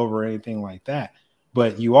pulled over or anything like that.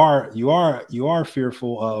 But you are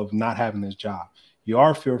fearful of not having this job. You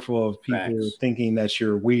are fearful of people Facts. thinking that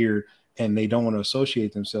you're weird and they don't want to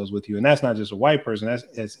associate themselves with you. And that's not just a white person,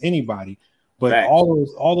 that's anybody. But Facts.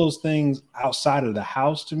 all those things outside of the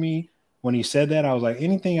house, to me, when he said that, I was like,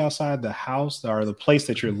 anything outside the house or the place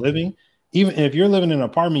that you're living, even if you're living in an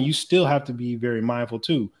apartment, you still have to be very mindful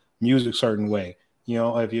too. Music certain way. You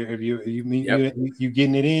know, if you meet Yep. you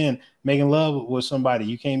getting it in, making love with somebody,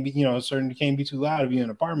 you can't be, you can't be too loud if you're in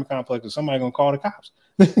an apartment complex or somebody gonna call the cops.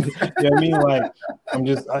 You know what I mean? Like, I'm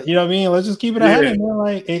just, you know what I mean? Let's just keep it 100, Yeah. man.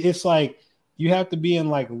 Like, it's like you have to be in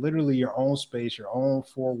like literally your own space, your own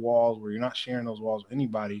four walls, where you're not sharing those walls with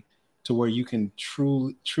anybody, to where you can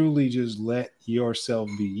truly just let yourself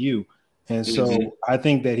be you. And Mm-hmm. so I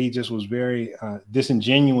think that he just was very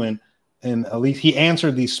disingenuous, and at least he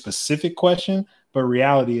answered the specific question. But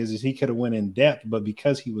reality is he could have went in depth, but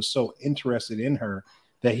because he was so interested in her,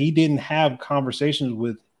 that he didn't have conversations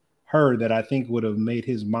with her that I think would have made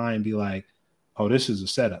his mind be like, "Oh, this is a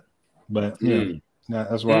setup." But Mm.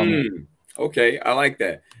 that's where I'm at. Mm. Okay, I like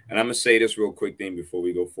that. And I'm gonna say this real quick thing before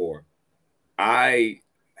we go forward. I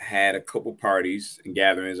had a couple parties and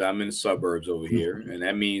gatherings. I'm in the suburbs over here, and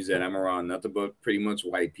that means that I'm around nothing but pretty much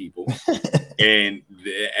white people. And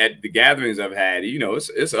at the gatherings I've had,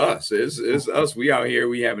 it's us, it's us. We out here,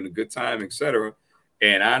 we having a good time, etc.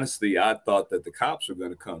 And honestly, I thought that the cops were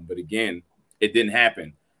going to come, but again, it didn't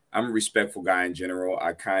happen. I'm a respectful guy in general.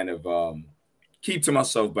 I kind of keep to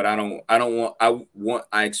myself, but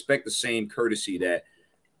I expect the same courtesy that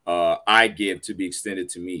I give to be extended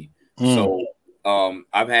to me. Mm. So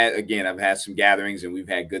I've had some gatherings and we've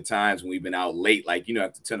had good times and we've been out late, like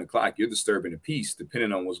after 10 o'clock, you're disturbing the peace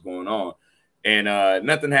depending on what's going on. And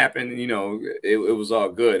nothing happened, it was all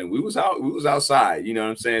good. And we was outside, you know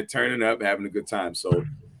what I'm saying, turning up, having a good time. So,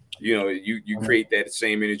 you create that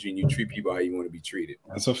same energy and you treat people how you want to be treated.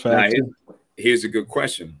 That's a Now, fact too. here's a good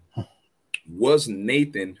question. Was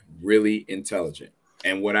Nathan really intelligent?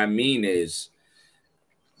 And what I mean is,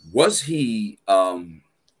 was he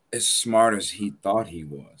as smart as he thought he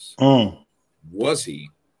was? Mm. Was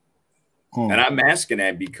he? And Mm. I'm asking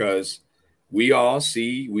that because we all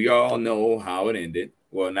know how it ended.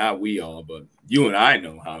 Well, not we all, but you and I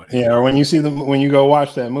know how it Yeah, ended. or when you go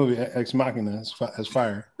watch that movie, Ex Machina, it's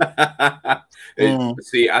fire. Mm.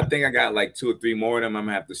 See, I think I got like 2 or 3 more of them. I'm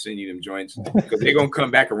gonna have to send you them joints because they're gonna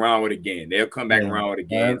come back around with again. They'll come back Yeah, around with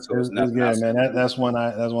again. So it's it's nothing good, else. man. That's one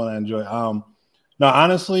I enjoy. No,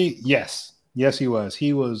 honestly, yes, he was.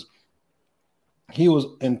 He was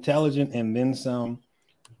intelligent and then some.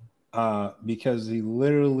 Because he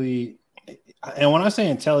literally, and when I say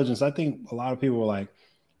intelligence, I think a lot of people were like,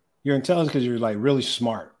 "You're intelligent because you're like really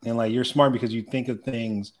smart, and like you're smart because you think of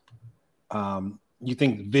things, you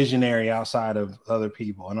think visionary outside of other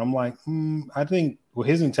people." And I'm like, I think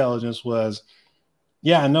his intelligence was,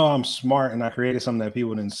 yeah, I know I'm smart and I created something that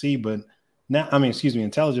people didn't see, but now, I mean, excuse me,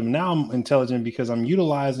 intelligent. But now I'm intelligent because I'm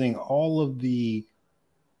utilizing all of the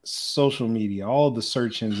social media, all of the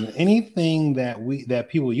search engines, anything that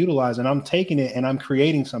people utilize, and I'm taking it and I'm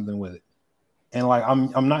creating something with it. And like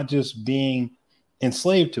I'm not just being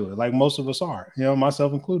enslaved to it, like most of us are,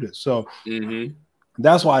 myself included. So Mm-hmm.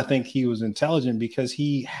 that's why I think he was intelligent, because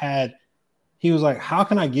he was like, how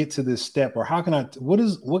can I get to this step, or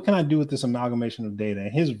what can I do with this amalgamation of data?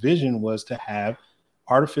 And his vision was to have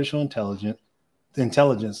artificial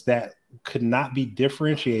intelligence that could not be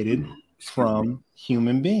differentiated Excuse me. from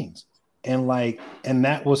human beings. And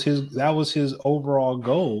that was his overall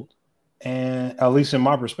goal, and at least in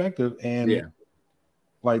my perspective. And Yeah.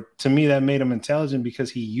 like, to me, that made him intelligent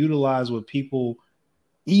because he utilized what people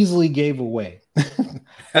easily gave away. You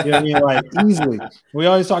know what I mean? Like, easily. We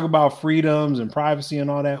always talk about freedoms and privacy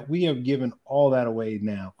and all that. We have given all that away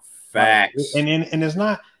now. Like, Facts. and it's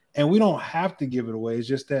not, and we don't have to give it away. It's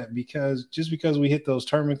just that because we hit those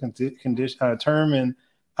term and condition, term and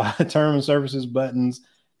services buttons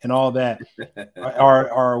and all that,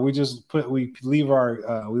 or we leave our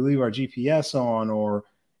GPS on, or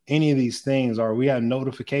any of these things, or we have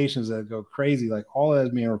notifications that go crazy. Like, all that is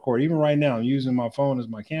being recorded. Even right now, I'm using my phone as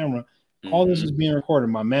my camera. All this is Mm-hmm. being recorded.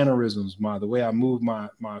 My mannerisms, the way I move, my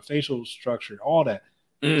facial structure, all that.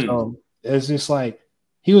 Mm. So it's just like,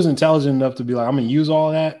 he was intelligent enough to be like, I'm gonna use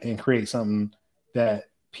all that and create something that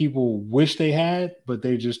people wish they had, but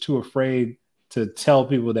they're just too afraid to tell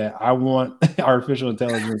people that I want artificial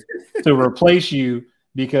intelligence to replace you,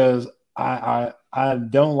 because I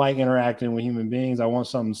don't like interacting with human beings. I want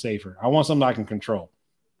something safer. I want something I can control,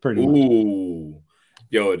 pretty much. Ooh.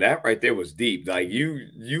 Yo, that right there was deep. Like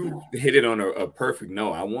you hit it on a perfect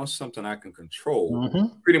note. I want something I can control,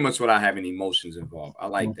 pretty much without having emotions involved. I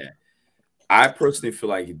like that. I personally feel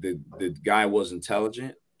like the guy was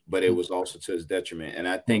intelligent, but it was also to his detriment. And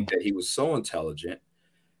I think that he was so intelligent,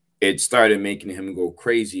 it started making him go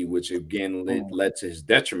crazy, which again led to his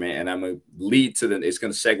detriment. And I'm gonna lead to it's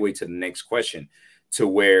gonna segue to the next question, to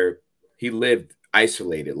where he lived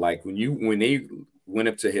isolated. Like when they went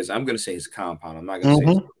up to his, I'm gonna say his compound. I'm not gonna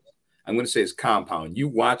say I'm gonna say his compound. You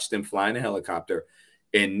watched them fly in a helicopter,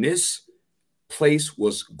 and this place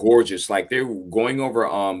was gorgeous. Like they were going over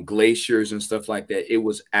glaciers and stuff like that. It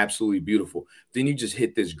was absolutely beautiful. Then you just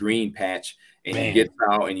hit this green patch and he gets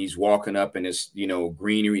out and he's walking up and it's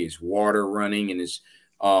greenery, it's water running, and it's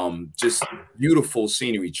just beautiful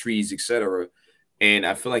scenery, trees, etc. And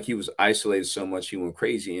I feel like he was isolated so much he went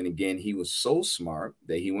crazy. And again, he was so smart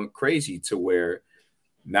that he went crazy, to where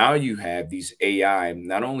now you have these AI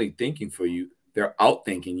not only thinking for you, they're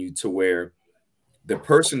outthinking you, to where the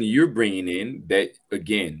person you're bringing in, that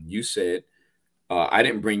again, you said, I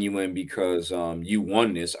didn't bring you in because you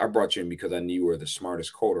won this. I brought you in because I knew you were the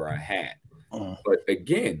smartest coder I had. But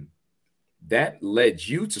again, that led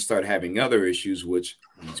you to start having other issues, which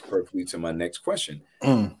leads perfectly to my next question.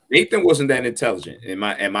 Nathan wasn't that intelligent, in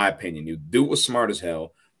my opinion. The dude was smart as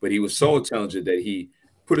hell, but he was so intelligent that he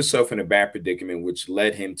put himself in a bad predicament, which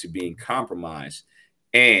led him to being compromised.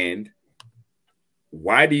 And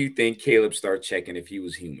why do you think Caleb started checking if he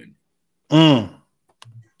was human?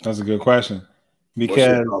 That's a good question. Because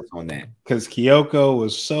what's your thoughts on that? Because Kyoko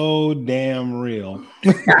was so damn real.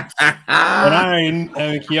 And I mean,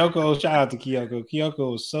 Kyoko, shout out to Kyoko.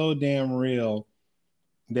 Kyoko was so damn real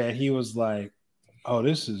that he was like, "Oh,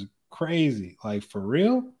 this is crazy! Like for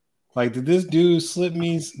real? Like, did this dude slip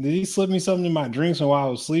me? Did he slip me something in my drinks while I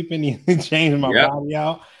was sleeping? He changed my body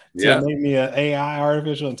out to make me an AI,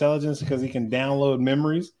 artificial intelligence, because he can download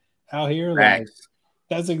memories out here. Like,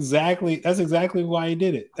 that's exactly why he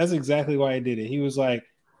did it. That's exactly why he did it. He was like,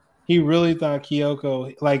 he really thought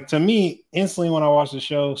Kyoko, like, to me, instantly when I watched the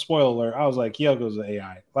show, spoiler alert, I was like, Kyoko's an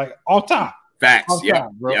AI. Like, off top. Facts. Off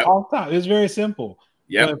top, bro. Off top. It's very simple.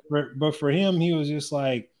 But for him, he was just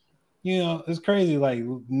like, it's crazy. Like,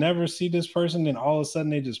 never see this person, then all of a sudden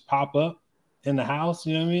they just pop up in the house.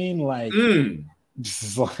 You know what I mean? Like,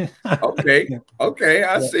 just like okay.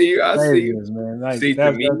 I see you. I see you, man. Like, see,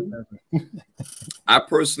 to me, I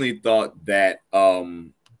personally thought that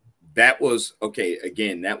that was okay.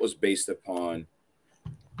 Again, that was based upon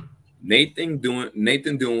Nathan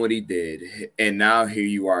doing what he did, and now here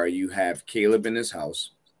you are. You have Caleb in his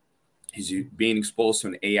house. He's being exposed to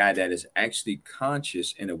an AI that is actually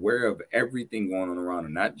conscious and aware of everything going on around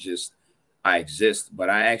him. Not just I exist, but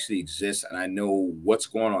I actually exist and I know what's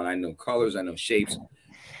going on. I know colors, I know shapes.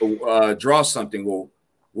 Draw something. Well,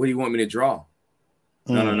 what do you want me to draw?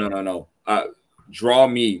 No. Draw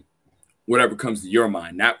me whatever comes to your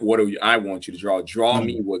mind, not what I want you to draw. Draw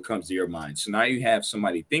me what comes to your mind. So now you have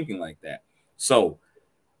somebody thinking like that. So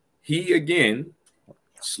he again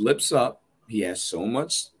slips up. He has so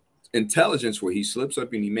much intelligence where he slips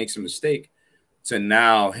up and he makes a mistake, to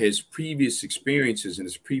now his previous experiences and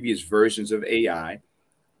his previous versions of AI,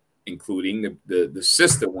 including the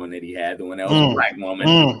sister one that he had, the one that was a black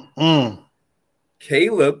woman.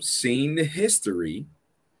 Caleb, seeing the history,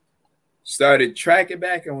 started tracking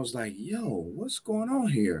back and was like, yo, what's going on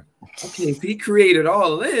here? Okay, if he created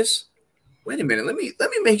all this, wait a minute, let me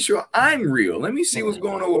make sure I'm real. Let me see what's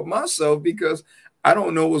going on with myself, because I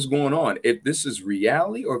don't know what's going on. If this is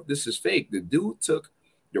reality or if this is fake. The dude took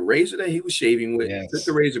the razor that he was shaving with, took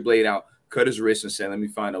the razor blade out, cut his wrist, and said, let me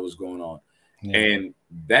find out what's going on. And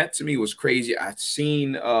that to me was crazy. I'd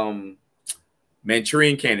seen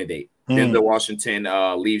Manchurian Candidate, Denzel Washington,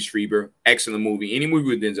 Liev Schreiber, excellent movie. Any movie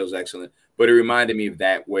with Denzel's excellent, but it reminded me of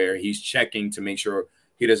that, where he's checking to make sure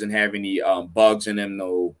he doesn't have any bugs in him,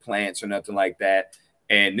 no plants or nothing like that.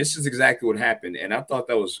 And this is exactly what happened. And I thought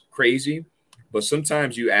that was crazy. But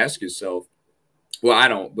sometimes you ask yourself, well, I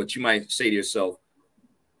don't, but you might say to yourself,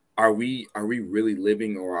 are we really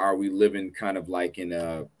living, or are we living kind of like in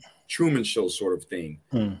a Truman Show sort of thing?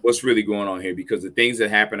 What's really going on here? Because the things that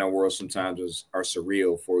happen in our world sometimes are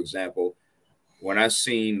surreal. For example, when I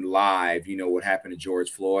seen live, what happened to George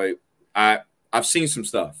Floyd, I've seen some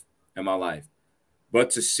stuff in my life,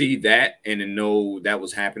 but to see that and to know that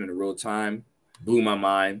was happening in real time blew my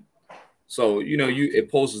mind. So,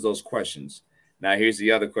 it poses those questions. Now, here's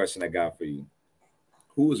the other question I got for you.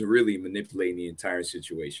 Who was really manipulating the entire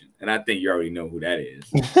situation? And I think you already know who that is.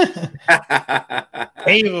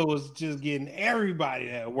 Ava was just getting everybody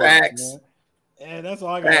that worked. Yeah, that's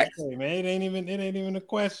all I gotta say, man. It ain't even a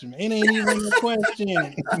question. It ain't even a question. You know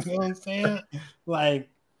what I'm saying? Like,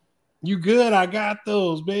 you good? I got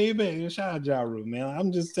those, baby. Shout out Ja Rule, man.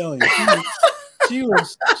 I'm just telling you, she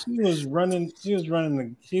was running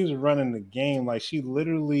the game. Like she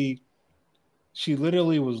literally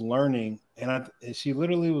was learning, and she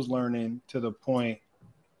literally was learning to the point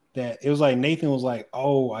that it was like Nathan was like,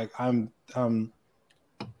 oh, like I'm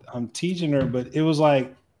teaching her, but it was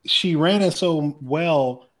like she ran it so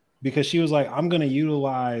well because she was like, I'm going to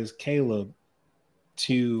utilize Caleb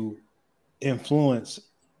to influence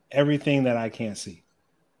everything that I can't see.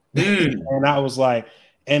 And I was like,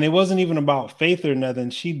 and it wasn't even about faith or nothing.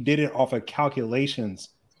 She did it off of calculations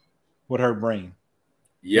with her brain,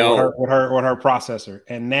 with her processor,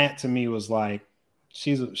 and that to me was like,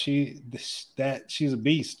 she's a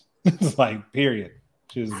beast. It's like, period.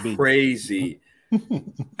 She was a beast. Crazy.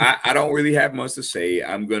 I don't really have much to say.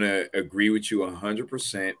 I'm gonna agree with you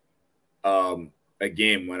 100%.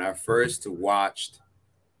 Again, when I first watched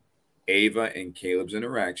Ava and Caleb's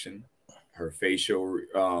interaction, her facial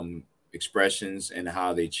expressions and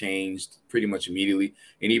how they changed pretty much immediately,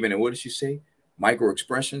 and even what did she say? Micro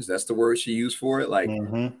expressions. That's the word she used for it. Like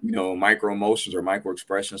micro emotions or micro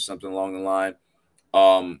expressions, something along the line.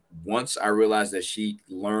 Once I realized that she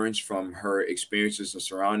learns from her experiences and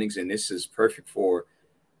surroundings, and this is perfect for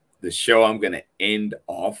the show I'm going to end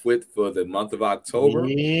off with for the month of October.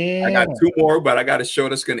 Yeah. I got 2 more, but I got a show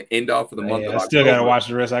that's going to end off for the month of October. I still got to watch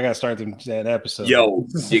the rest. I got to start that episode. Yo,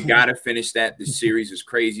 you got to finish that. The series is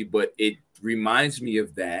crazy, but it reminds me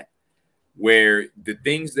of that, where the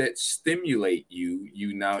things that stimulate you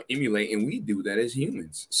now emulate, and we do that as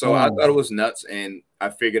humans. So I thought it was nuts, and I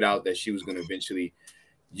figured out that she was going to eventually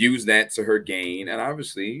use that to her gain, and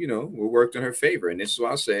obviously, it worked in her favor. And this is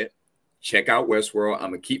what I said. Check out Westworld.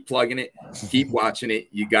 I'm gonna keep plugging it, keep watching it.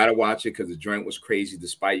 You gotta watch it because the joint was crazy.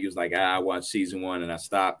 Despite you was like, I watched season 1 and I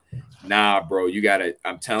stopped. Nah, bro, you gotta.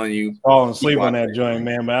 I'm telling you, falling asleep on that joint,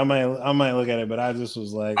 man. But I might look at it. But I just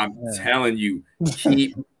was like, I'm telling you,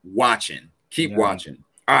 keep watching, watching.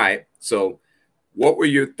 All right. So, what were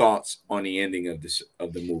your thoughts on the ending of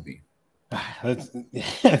the movie?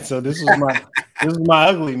 So this is my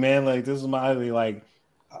ugly, man. Like this is my ugly. Like,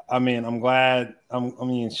 I mean, I'm glad.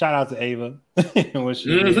 Shout out to Ava and what she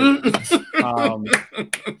did.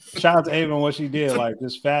 Shout out to Ava and what she did. Like,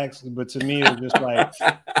 just facts. But to me, it was just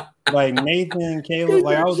like Nathan and Caleb.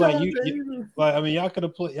 Like, I was like, y'all could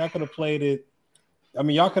have played it. I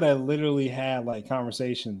mean, y'all could have literally had like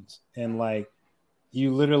conversations, and like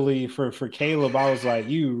you literally for Caleb, I was like,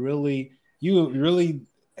 you really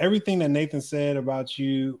everything that Nathan said about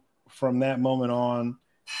you from that moment on.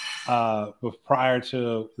 But prior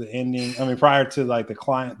to the ending, prior to like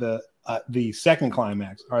the second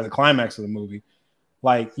climax or the climax of the movie,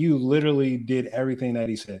 like you literally did everything that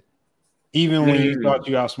he said, even when you thought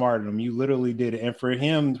you outsmarted him, you literally did it. And for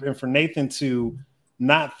him and for Nathan to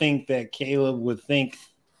not think that Caleb would think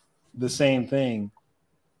the same thing,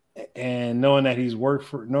 and knowing that he works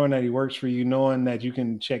for you, knowing that you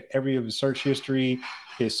can check every of his search history,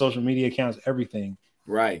 his social media accounts, everything,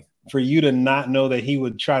 right. For you to not know that he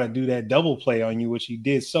would try to do that double play on you, which he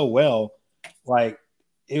did so well, like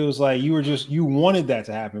it was like you wanted that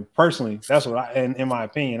to happen. Personally, that's what in my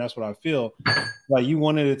opinion, that's what I feel. Like you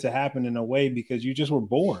wanted it to happen in a way because you just were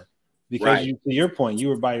bored. Because to your point, you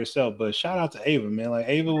were by yourself. But shout out to Ava, man. Like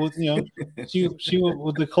Ava was, she was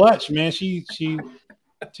with the clutch, man. She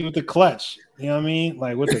with the clutch. You know what I mean?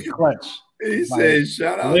 Like with the clutch. He said,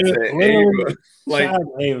 "Shout out to Ava." Like, shout out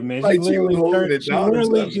to Ava, man. She literally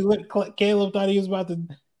Caleb thought he was about to,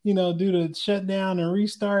 do the shutdown and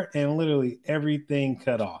restart, and literally everything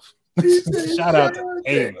cut off. Shout out to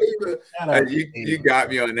Ava. You got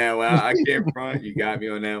me on that one. I can't front. You got me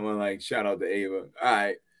on that one. Like, shout out to Ava. All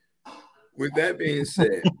right. With that being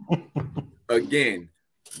said, again,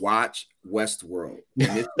 watch Westworld,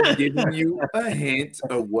 and this is giving you a hint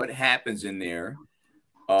of what happens in there.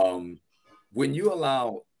 When you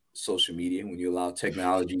allow social media, when you allow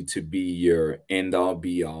technology to be your end all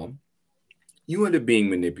be all, you end up being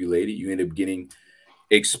manipulated. You end up getting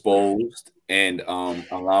exposed and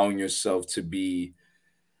allowing yourself to be,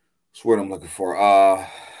 that's what I'm looking for,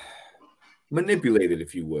 manipulated,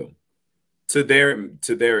 if you will, to their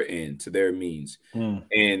end, to their means.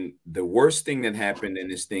 And the worst thing that happened in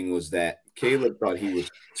this thing was that Caleb thought he was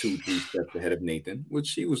 2-3 steps ahead of Nathan,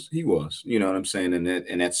 which he was, you know what I'm saying,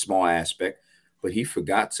 in that small aspect. But he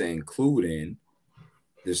forgot to include in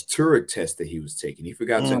this Turing test that he was taking. He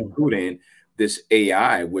forgot to include in this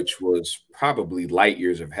AI, which was probably light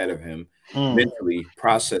years ahead of him, mentally,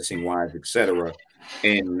 processing wise, etc.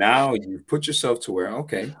 And now you put yourself to where,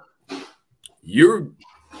 okay, You're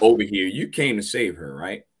over here. You came to save her,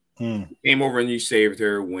 right? Mm. You came over and you saved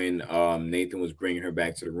her when Nathan was bringing her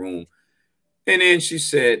back to the room. And then she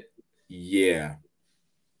said, yeah,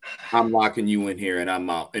 I'm locking you in here and I'm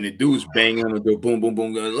out. And the dude's banging on the door, boom, boom,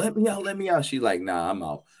 boom, going, let me out, let me out. She's like, nah, I'm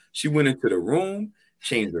out. She went into the room,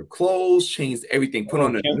 changed her clothes, changed everything, put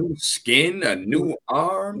on a new skin, a new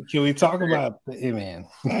arm. Can we talk about it, man?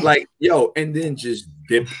 Like, yo, and then just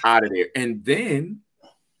dipped out of there. And then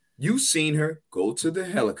you seen her go to the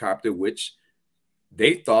helicopter, which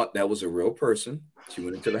they thought that was a real person. She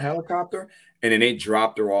went into the helicopter and then they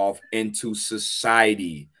dropped her off into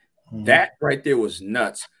society. Mm-hmm. That right there was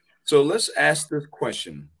nuts. So let's ask this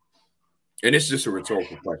question. And it's just a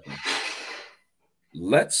rhetorical question.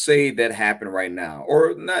 Let's say that happened right now,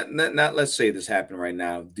 or not let's say this happened right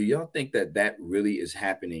now. Do y'all think that that really is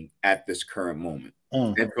happening at this current moment?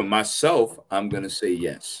 And for myself, I'm going to say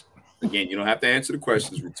yes. Again, you don't have to answer the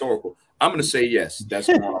question. It's rhetorical. I'm going to say yes. That's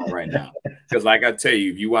going on right now. Because like I tell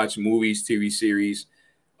you, if you watch movies, TV series,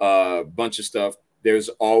 bunch of stuff, there's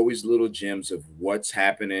always little gems of what's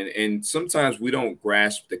happening. And sometimes we don't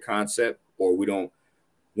grasp the concept, or we don't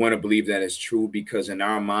want to believe that it's true, because in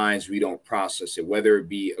our minds, we don't process it, whether it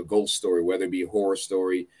be a ghost story, whether it be a horror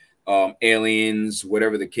story, aliens,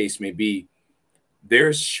 whatever the case may be.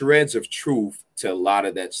 There's shreds of truth to a lot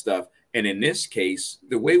of that stuff. And in this case,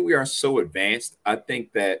 the way we are so advanced, I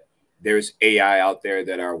think that there's AI out there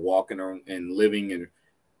that are walking and living and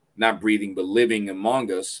not breathing, but living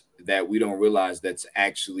among us, that we don't realize that's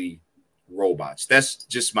actually robots. That's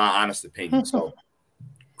just my honest opinion. So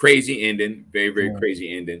crazy ending, very, very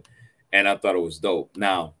crazy ending. And I thought it was dope.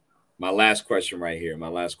 Now, my last question right here, my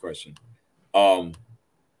last question.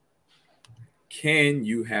 Can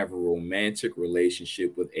you have a romantic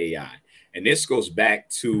relationship with AI? And this goes back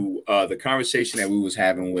to the conversation that we was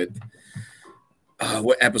having with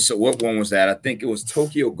what episode? What one was that? I think it was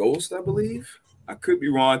Tokyo Ghost, I believe. I could be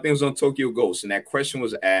wrong. I think it was on Tokyo Ghost. And that question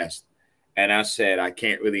was asked. And I said, I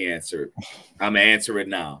can't really answer it. I'm going to answer it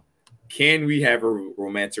now. Can we have a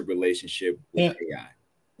romantic relationship with AI?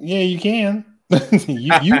 Yeah, you can.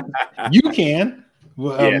 you can.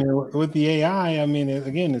 Well, I mean, with the AI, I mean,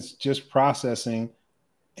 again, it's just processing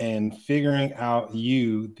and figuring out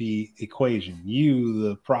the equation,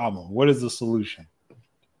 the problem. What is the solution?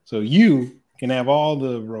 So you can have all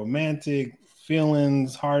the romantic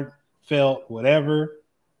feelings, heartfelt, whatever.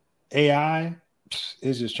 AI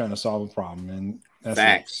is just trying to solve a problem, and that's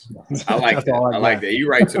facts. I like that. I like that. You're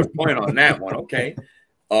right to the point on that one. Okay.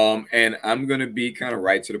 And I'm gonna be kind of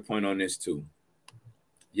right to the point on this too.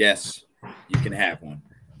 Yes, you can have one.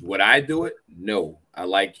 Would I do it? No. I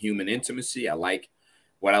like human intimacy. I like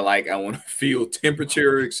what I like. I want to feel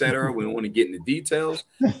temperature, etc. We don't want to get into details.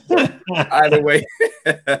 But either way,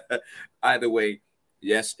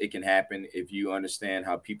 yes, it can happen if you understand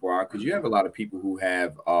how people are, because you have a lot of people who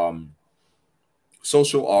have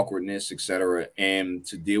social awkwardness, etc. And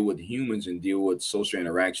to deal with humans and deal with social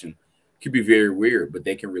interaction could be very weird, but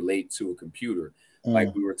they can relate to a computer.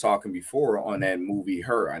 Like we were talking before on that movie,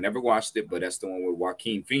 Her. I never watched it, but that's the one with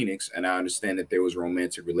Joaquin Phoenix. And I understand that there was a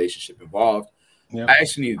romantic relationship involved. Yep. I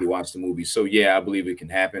actually needed to watch the movie. So yeah, I believe it can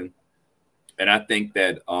happen. And I think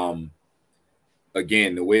that,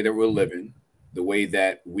 again, the way that we're living, the way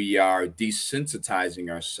that we are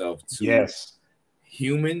desensitizing ourselves to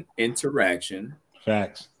human interaction.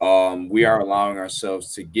 Facts. We are allowing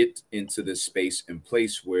ourselves to get into this space and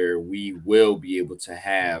place where we will be able to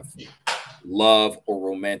have love or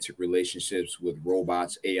romantic relationships with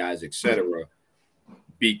robots, AIs, etc.,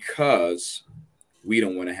 because we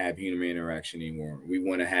don't want to have human interaction anymore. We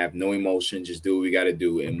want to have no emotion, just do what we got to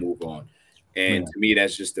do and move on. And to me,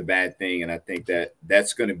 that's just a bad thing. And I think that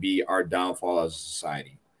that's going to be our downfall as a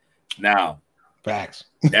society. Now, facts.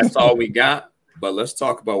 That's all we got. But let's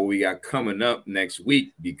talk about what we got coming up next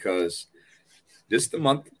week, because this is the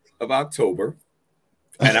month of October.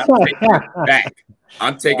 And I'm taking it back.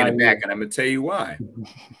 I'm taking it back, and I'm going to tell you why.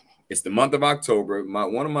 It's the month of October.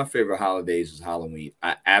 One of my favorite holidays is Halloween.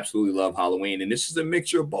 I absolutely love Halloween, and this is a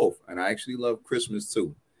mixture of both. And I actually love Christmas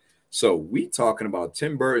too. So we talking about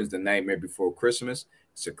Tim Burton's The Nightmare Before Christmas.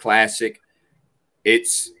 It's a classic.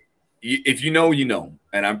 It's, if you know, you know.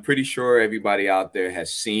 And I'm pretty sure everybody out there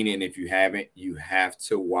has seen it. And if you haven't, you have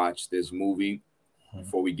to watch this movie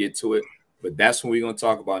before we get to it. But that's what we're going to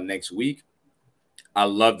talk about next week. I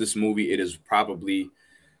love this movie. It is probably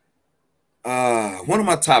one of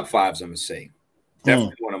my top fives, I'm going to say.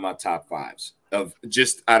 Definitely one of my top fives of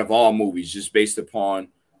just out of all movies, just based upon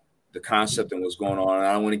the concept and what's going on. And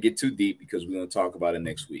I don't want to get too deep because we're going to talk about it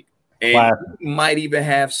next week. And we might even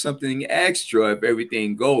have something extra if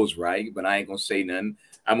everything goes right, but I ain't going to say nothing.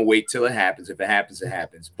 I'm gonna wait till it happens. If it happens, it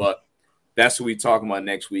happens. But that's what we're talking about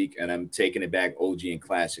next week, and I'm taking it back OG and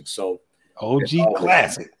classic. So OG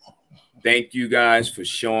classic. Thank you guys for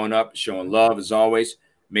showing up, showing love as always.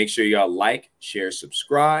 Make sure y'all like, share,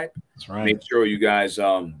 subscribe. That's right. Make sure you guys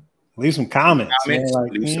leave some comments,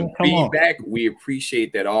 leave some feedback. We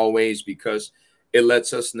appreciate that always because it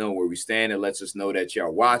lets us know where we stand. It lets us know that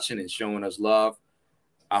y'all watching and showing us love.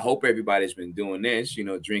 I hope everybody's been doing this,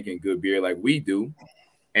 drinking good beer like we do.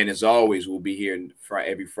 And as always, we'll be here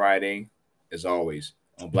every Friday, as always,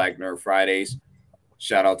 on Black Nerd Fridays.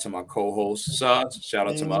 Shout out to my co-host, Suds. Shout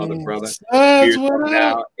out to my other brother, Suds, what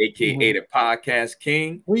up? a.k.a. the Podcast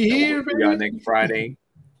King. We here, we'll see y'all next Friday.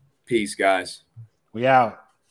 Peace, guys. We out.